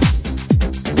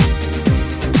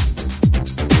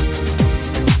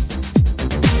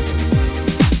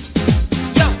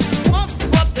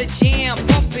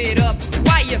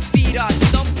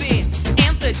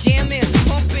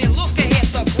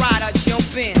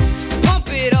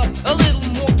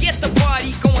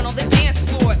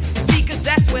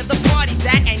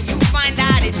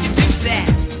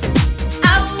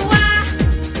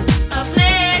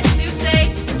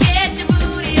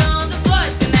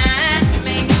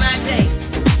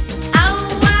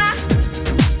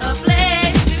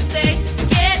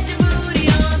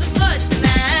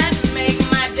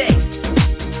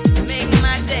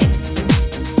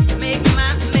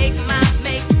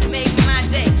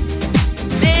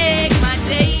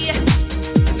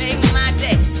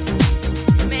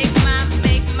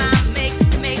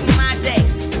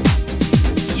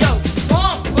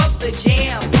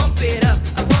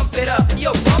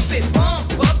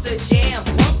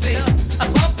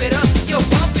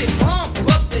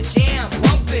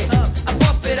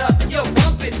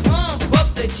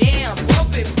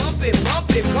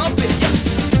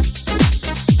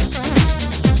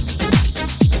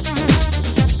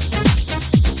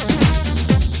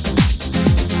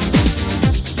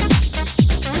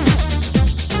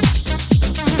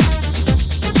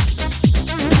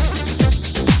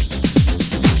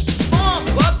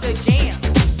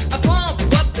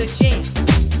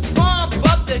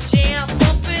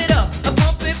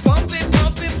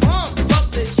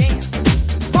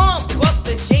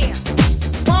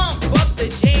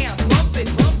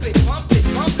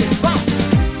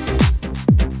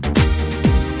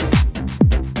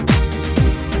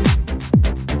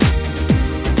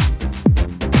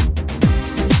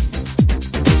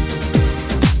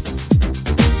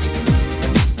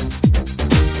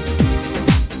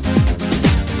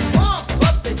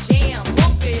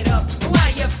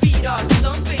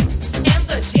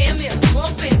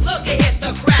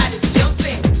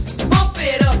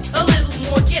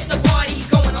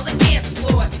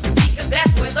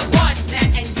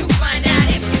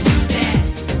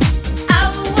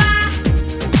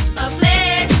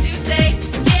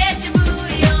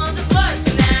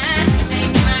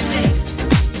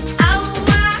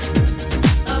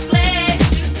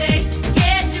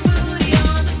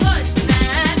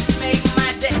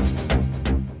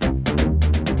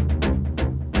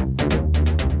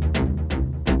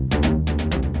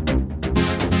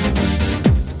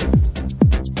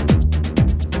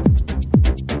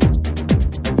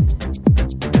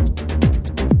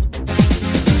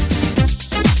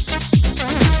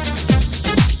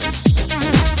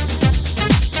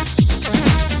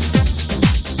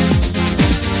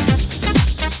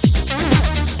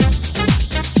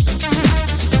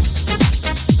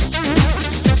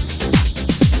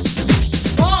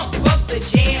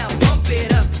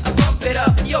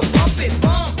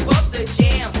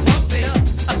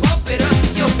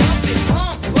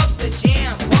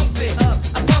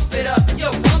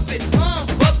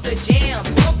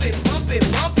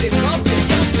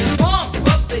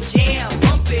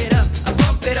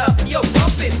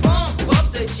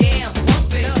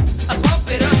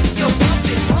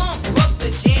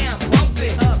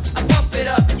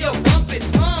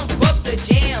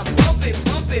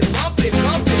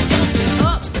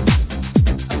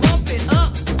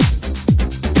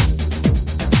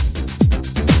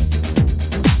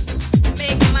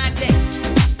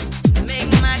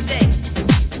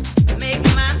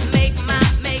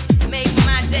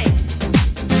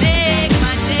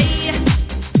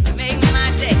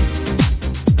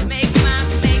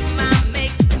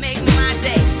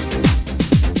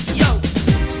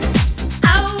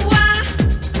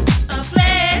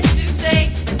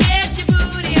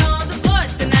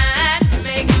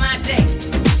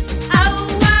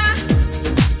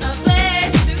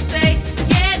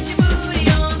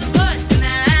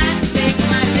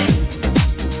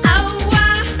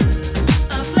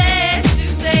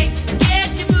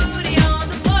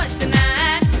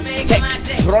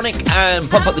 and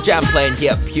Pump Up the Jam playing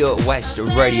here at Pure West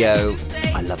Radio.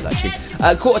 I love that tune.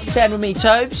 9:45 with me,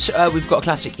 Tobes. We've got a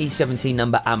classic E17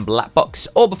 number and Black Box,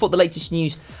 all before the latest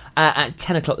news at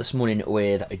 10 o'clock this morning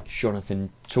with Jonathan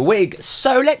Twig.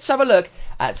 So let's have a look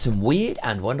at some weird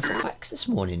and wonderful facts this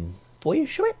morning for you,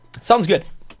 shall we? Sounds good.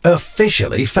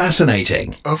 Officially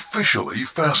fascinating. Officially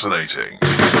fascinating.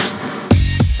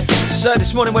 So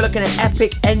this morning we're looking at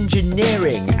epic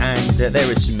engineering, and there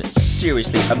are some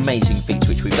seriously amazing feats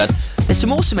which we've done. There's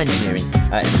some awesome engineering in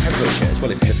Pembrokeshire as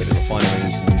well, if you look at the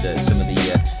refineries and some of the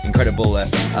incredible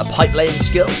pipe laying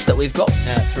skills that we've got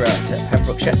throughout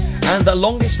Pembrokeshire. And the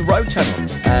longest road tunnel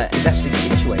is actually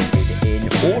situated in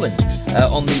Åland,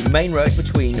 on the main road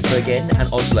between Bergen and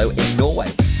Oslo in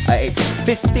Norway. It's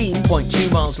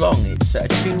 15.2 miles long. It's a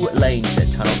 2-lane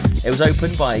tunnel. It was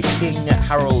opened by King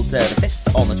Harald V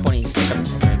on the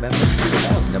 27th of November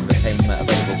 2000 and became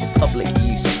available for public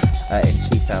use in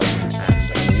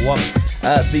 2001.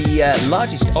 The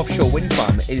largest offshore wind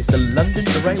farm is the London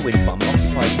Array Wind Farm. It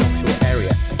occupies an offshore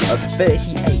area of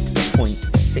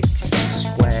 38.6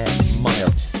 square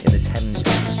mile in the Thames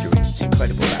estuary. It's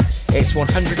incredible that. It's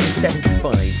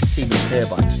 175 Siemens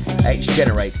turbines. Each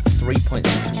generate 3.6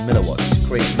 milliwatts,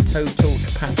 creating total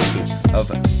capacity of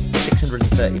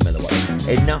 630 milliwatts.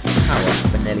 Enough power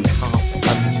for nearly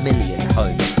 500,000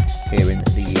 homes here in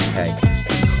the UK.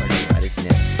 It's incredible, that, isn't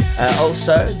it?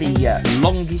 Also, the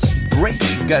longest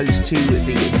bridge goes to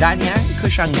the Danyang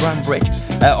Kushan Grand Bridge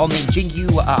on the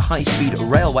Jingyu high-speed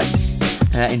railway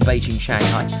in Beijing,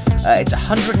 Shanghai. It's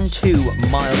 102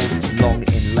 miles long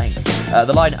in length.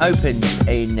 The line opened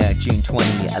in June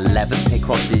 2011. It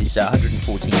crosses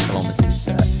 114 kilometres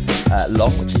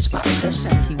long, which is about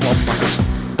 71 miles.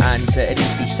 And it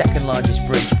is the second largest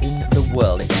bridge in the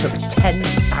world. It took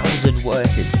 10,000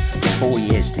 workers 4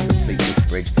 years to complete this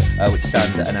bridge, which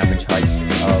stands at an average height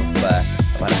of about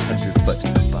 100 foot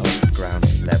above ground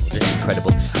level. Just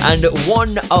incredible. And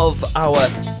one of our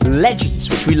legends,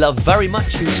 which we love very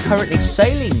much, who is currently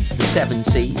sailing the seven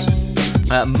seas,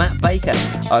 Matt Baker,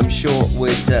 I'm sure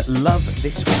would love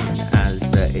this one,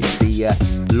 as it's the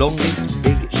longest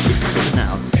big ship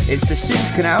canal. It's the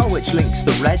Suez Canal, which links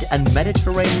the Red and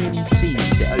Mediterranean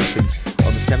Seas. It opened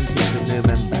on the 17th of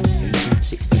November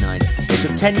 1869. It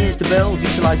took 10 years to build,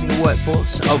 utilising a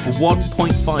workforce of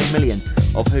 1.5 million,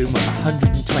 of whom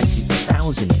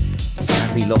 120,000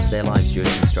 sadly lost their lives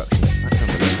during construction. That's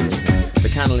unbelievable, isn't it? The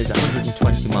canal is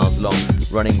 120 miles long,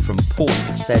 running from Port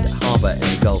Said Harbour in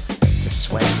the Gulf to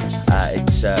Suez.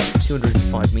 It's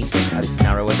 205 metres at its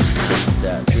narrowest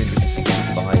and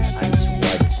 365 at its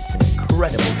widest. It's an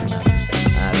incredible canal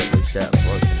that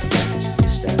was broken.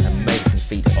 Just an amazing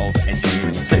feat of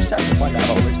engineering. And so sad to find out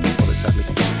all those people that sadly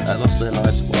lost their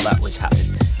lives while that was happening.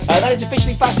 That is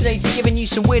officially fascinating, giving you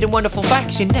some weird and wonderful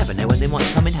facts. You never know when they might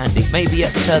come in handy. Maybe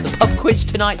at the pub quiz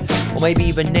tonight, or maybe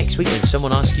even next week when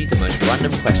someone asks you the most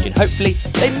random question. Hopefully,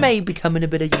 they may be coming a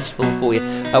bit of useful for you.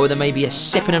 Whether maybe a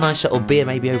sipping a nice little beer,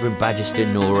 maybe over in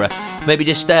Badgeston, or maybe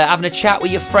just having a chat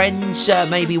with your friends,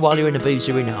 maybe while you're in a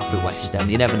boozer in Haverford.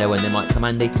 You never know when they might come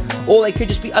handy. Or they could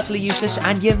just be utterly useless,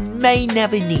 and you may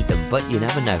never need them, but you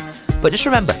never know. But just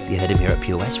remember, you heard him here at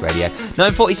Pure West Radio.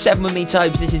 9:47 with me,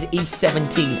 Tobes. This is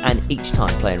E17 and Each Time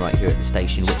playing right here at the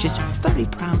station, which is very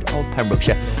proud of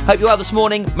Pembrokeshire. Hope you're well this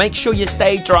morning. Make sure you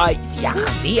stay dry.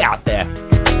 See out there.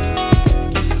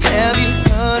 Have you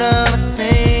heard of a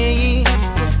saying?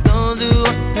 For those who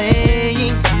are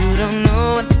playing, you don't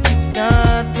know what you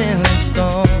got till it's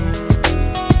gone.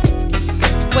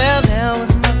 Well, there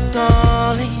was my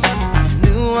calling. I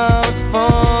knew I was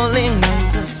falling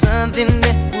into something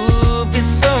that would be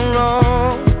so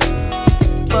wrong,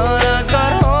 but I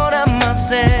got hold of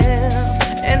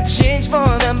myself and changed for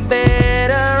the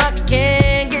better. I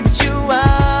can't get you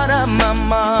out of my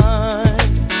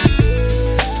mind,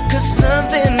 'cause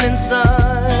something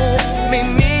inside made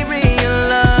me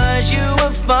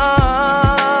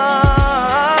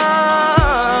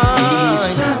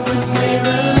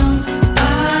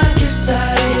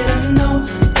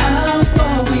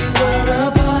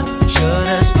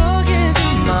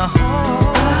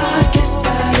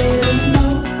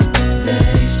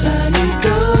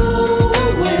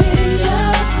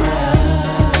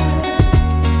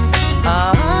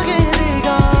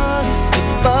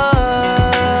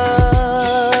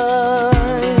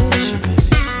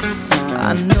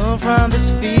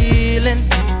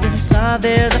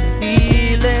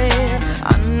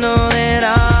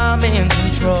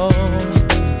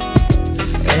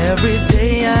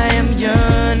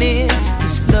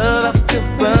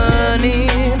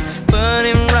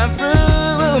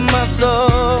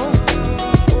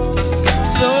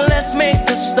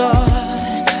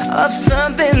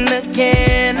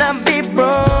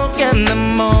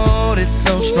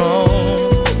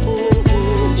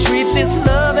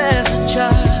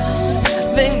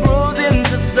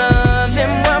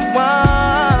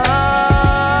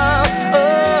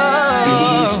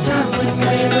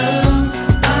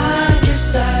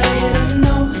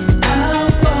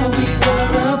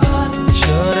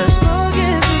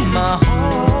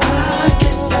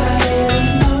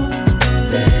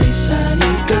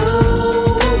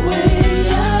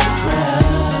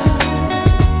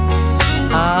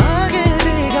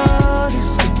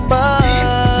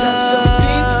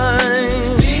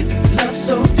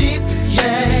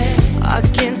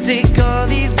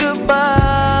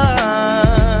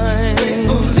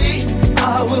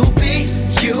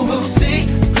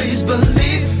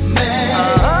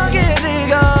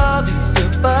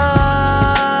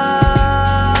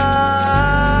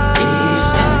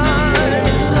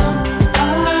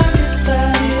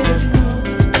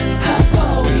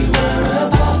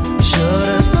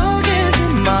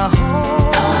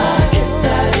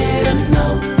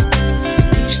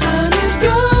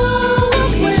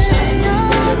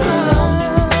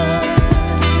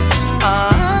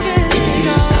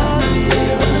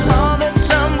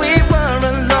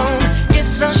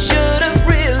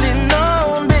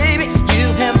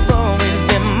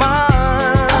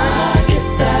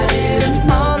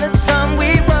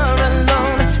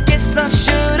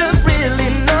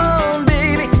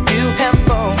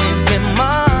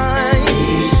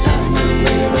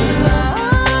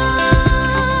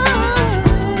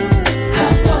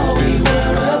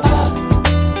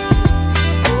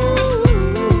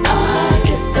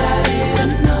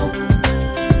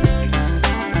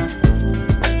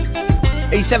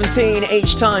 3:17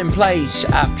 each time plays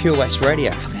at Pure West Radio.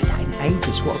 I haven't heard that in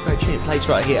ages. What a great tune. It plays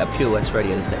right here at Pure West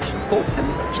Radio, the station for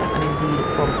Pembrokeshire, and indeed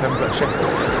from Pembrokeshire.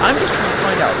 I'm just trying to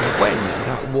find out when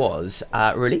that was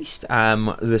released.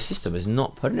 The system is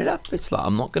not putting it up. It's like,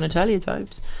 I'm not going to tell you,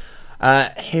 Tobes.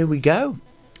 Here we go.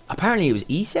 Apparently it was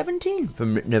E17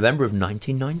 from November of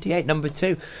 1998, number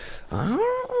 2.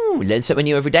 Oh, learn something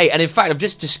new every day. And in fact, I've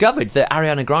just discovered that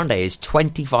Ariana Grande is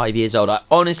 25 years old. I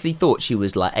honestly thought she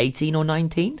was like 18 or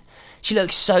 19. She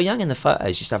looks so young in the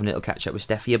photos. Just having a little catch up with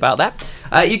Steffi about that.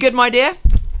 You good, my dear?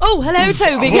 Oh, hello,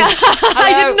 Toby.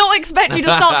 I did not expect you to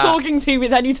start talking to me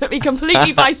then. You took me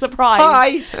completely by surprise.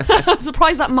 Hi. I'm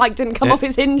surprised that mic didn't come off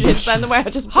his hinges then, the way I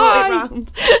just brought it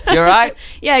round. You all right?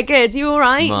 Yeah, good. You all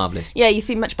right? Marvellous. Yeah, you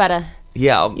seem much better.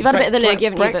 Yeah. You've had a bit of the lurgy,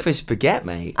 haven't you? Breakfast baguette,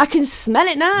 mate. I can smell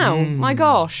it now. My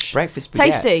gosh. Breakfast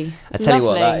baguette. Tasty. I tell you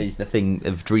what, Lovely. that is the thing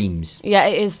of dreams. Yeah,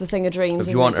 it is the thing of dreams.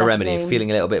 If you want a remedy, feeling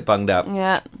a little bit bunged up,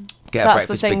 yeah, get that's a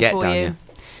breakfast the thing baguette for down you. you.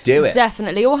 Do it.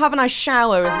 Definitely. Or have a nice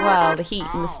shower as well, the heat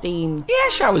and the steam. Yeah,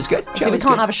 shower's good. See, we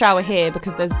can't have a shower here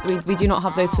because we do not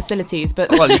have those facilities. But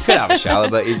well, you could have a shower,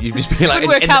 but you'd just be like in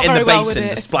the basin,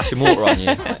 just splashing water on you.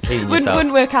 Like,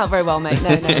 wouldn't work out very well, mate.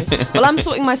 No. Well, I'm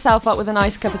sorting myself out with a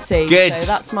nice cup of tea. Good. So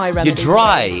that's my remedy. You're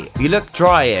dry. You look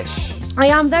dryish. I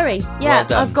am very. Yeah, well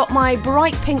done. I've got my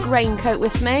bright pink raincoat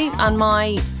with me and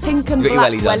my pink and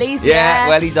black wellies. Yeah,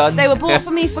 wellies on. They were bought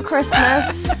for me for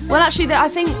Christmas. Well, actually, I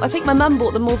think my mum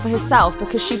bought them all for herself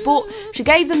because she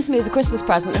gave them to me as a Christmas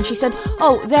present and she said,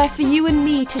 "Oh, they're for you and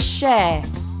me to share."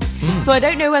 So I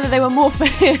don't know whether they were more for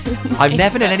him. I've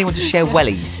never known anyone to share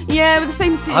wellies. Yeah, with the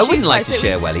same shoe I wouldn't like size. to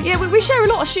share wellies. Yeah, we share a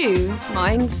lot of shoes,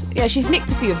 mine. Yeah, she's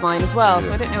nicked a few of mine as well,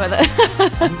 so I don't know whether...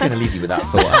 I'm going to leave you with that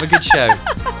thought. Have a good show.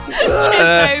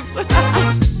 Cheers,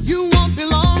 Tobes. You won't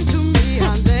belong to me, I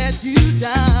let you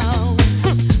down.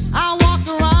 I walk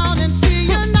around and see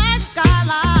your night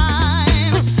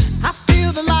skyline. I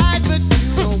feel the light, but you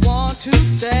don't want to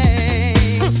stay.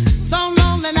 So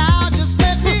lonely now, just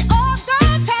let me all go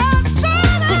down.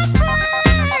 Set it free.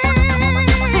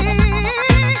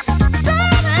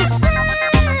 Set it free.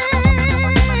 Set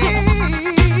it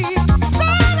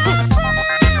free.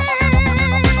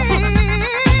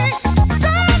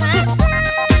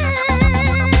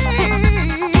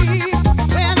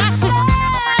 When I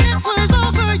said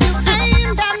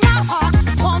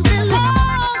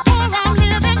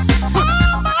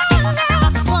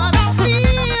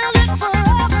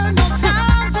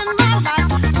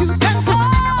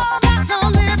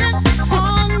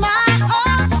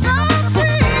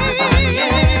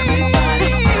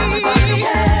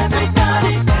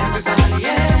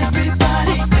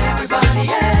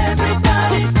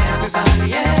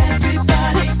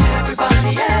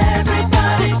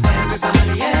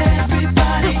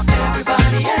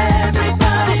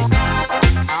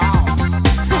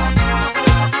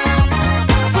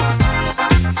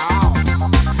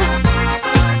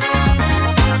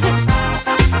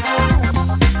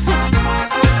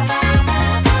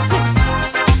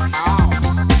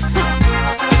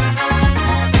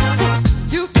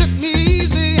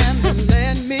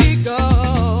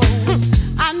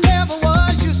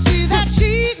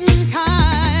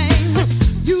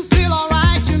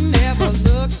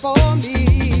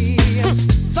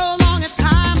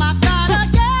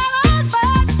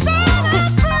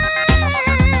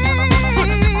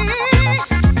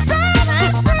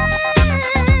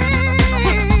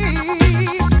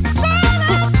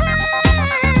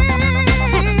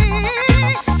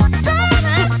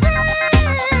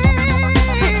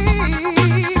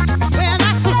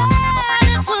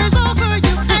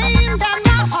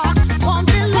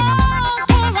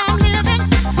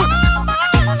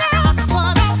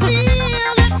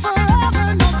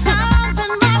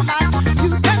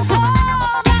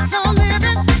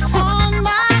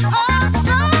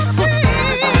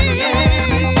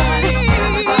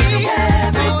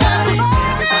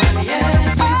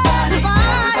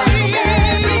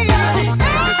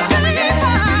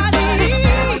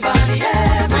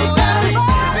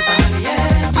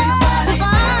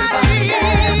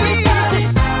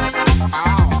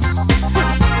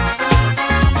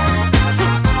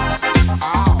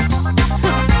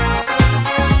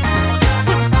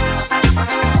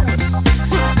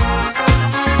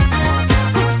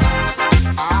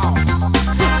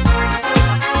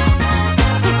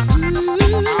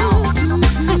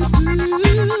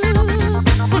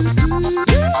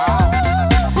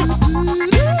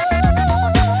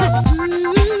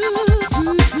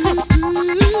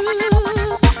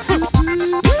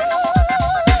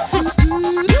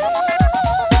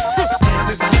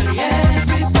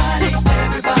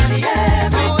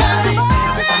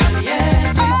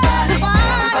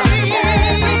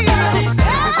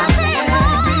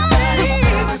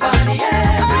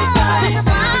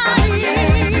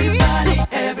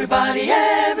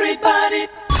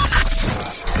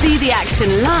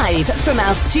live from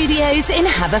our studios in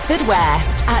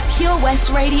Haverfordwest at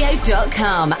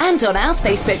purewestradio.com and on our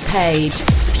Facebook page,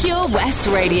 Pure West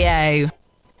Radio.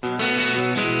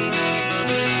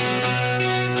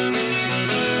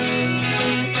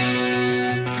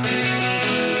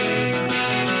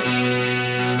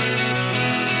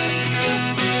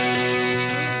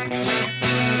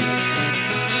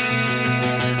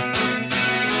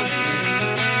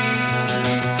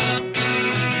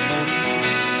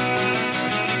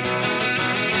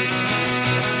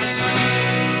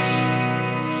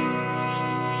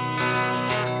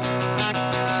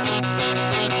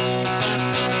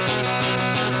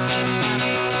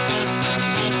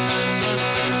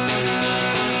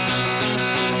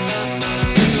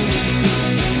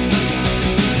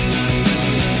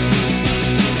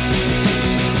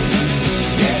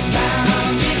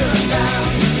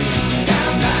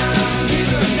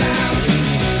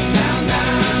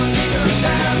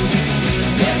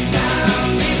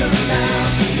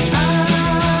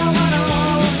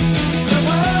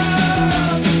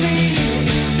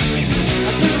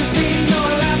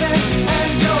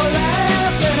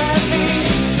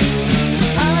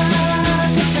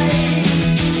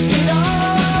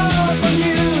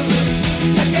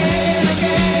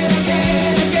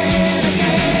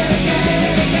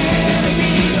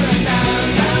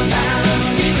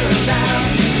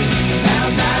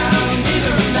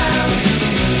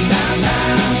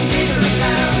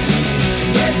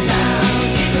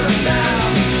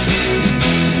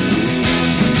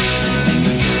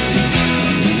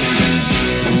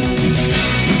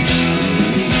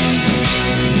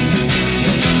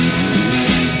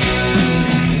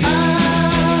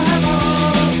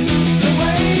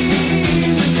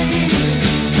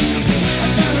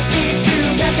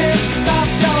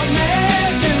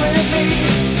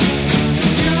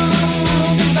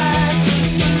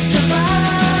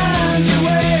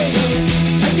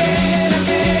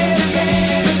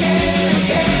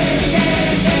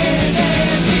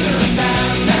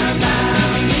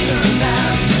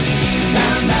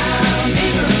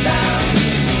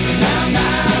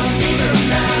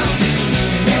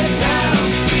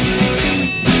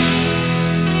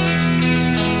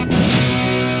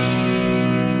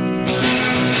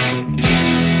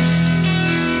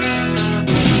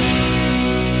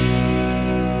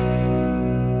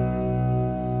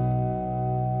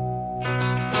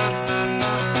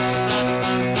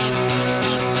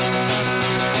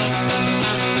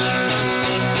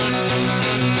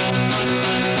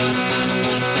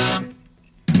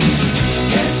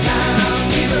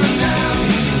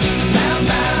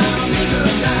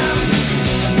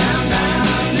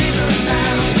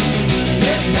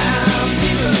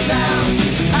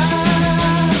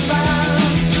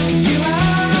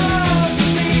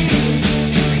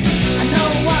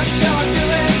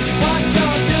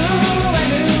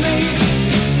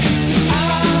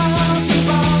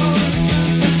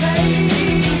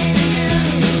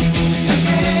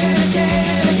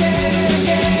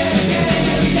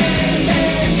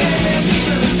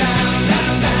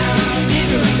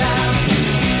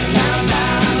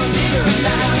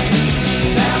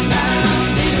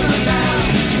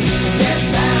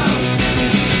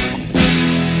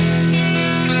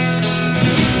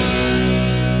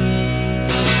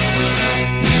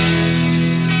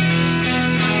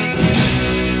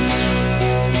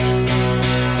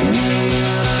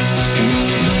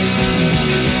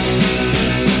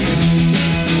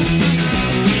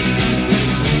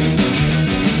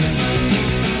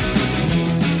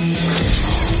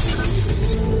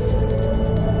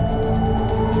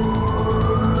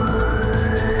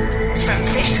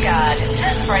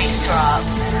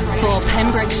 For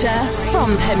Pembrokeshire,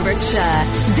 from Pembrokeshire,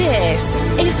 this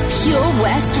is Pure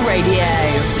West Radio.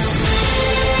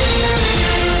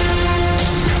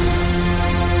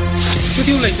 With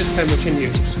your latest Pembrokeshire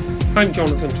news, I'm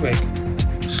Jonathan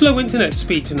Twigg. Slow internet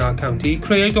speeds in our county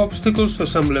create obstacles for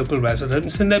some local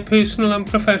residents in their personal and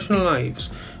professional lives,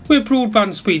 where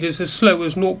broadband speed is as slow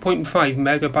as 0.5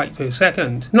 megabyte per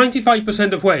second.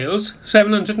 95% of Wales,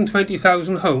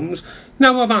 720,000 homes,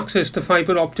 now have access to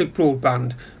fibre optic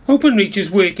broadband. Openreach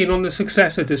is working on the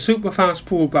successor to superfast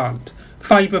broadband,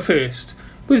 Fibre First,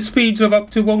 with speeds of up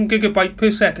to 1 gigabyte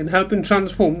per second, helping transform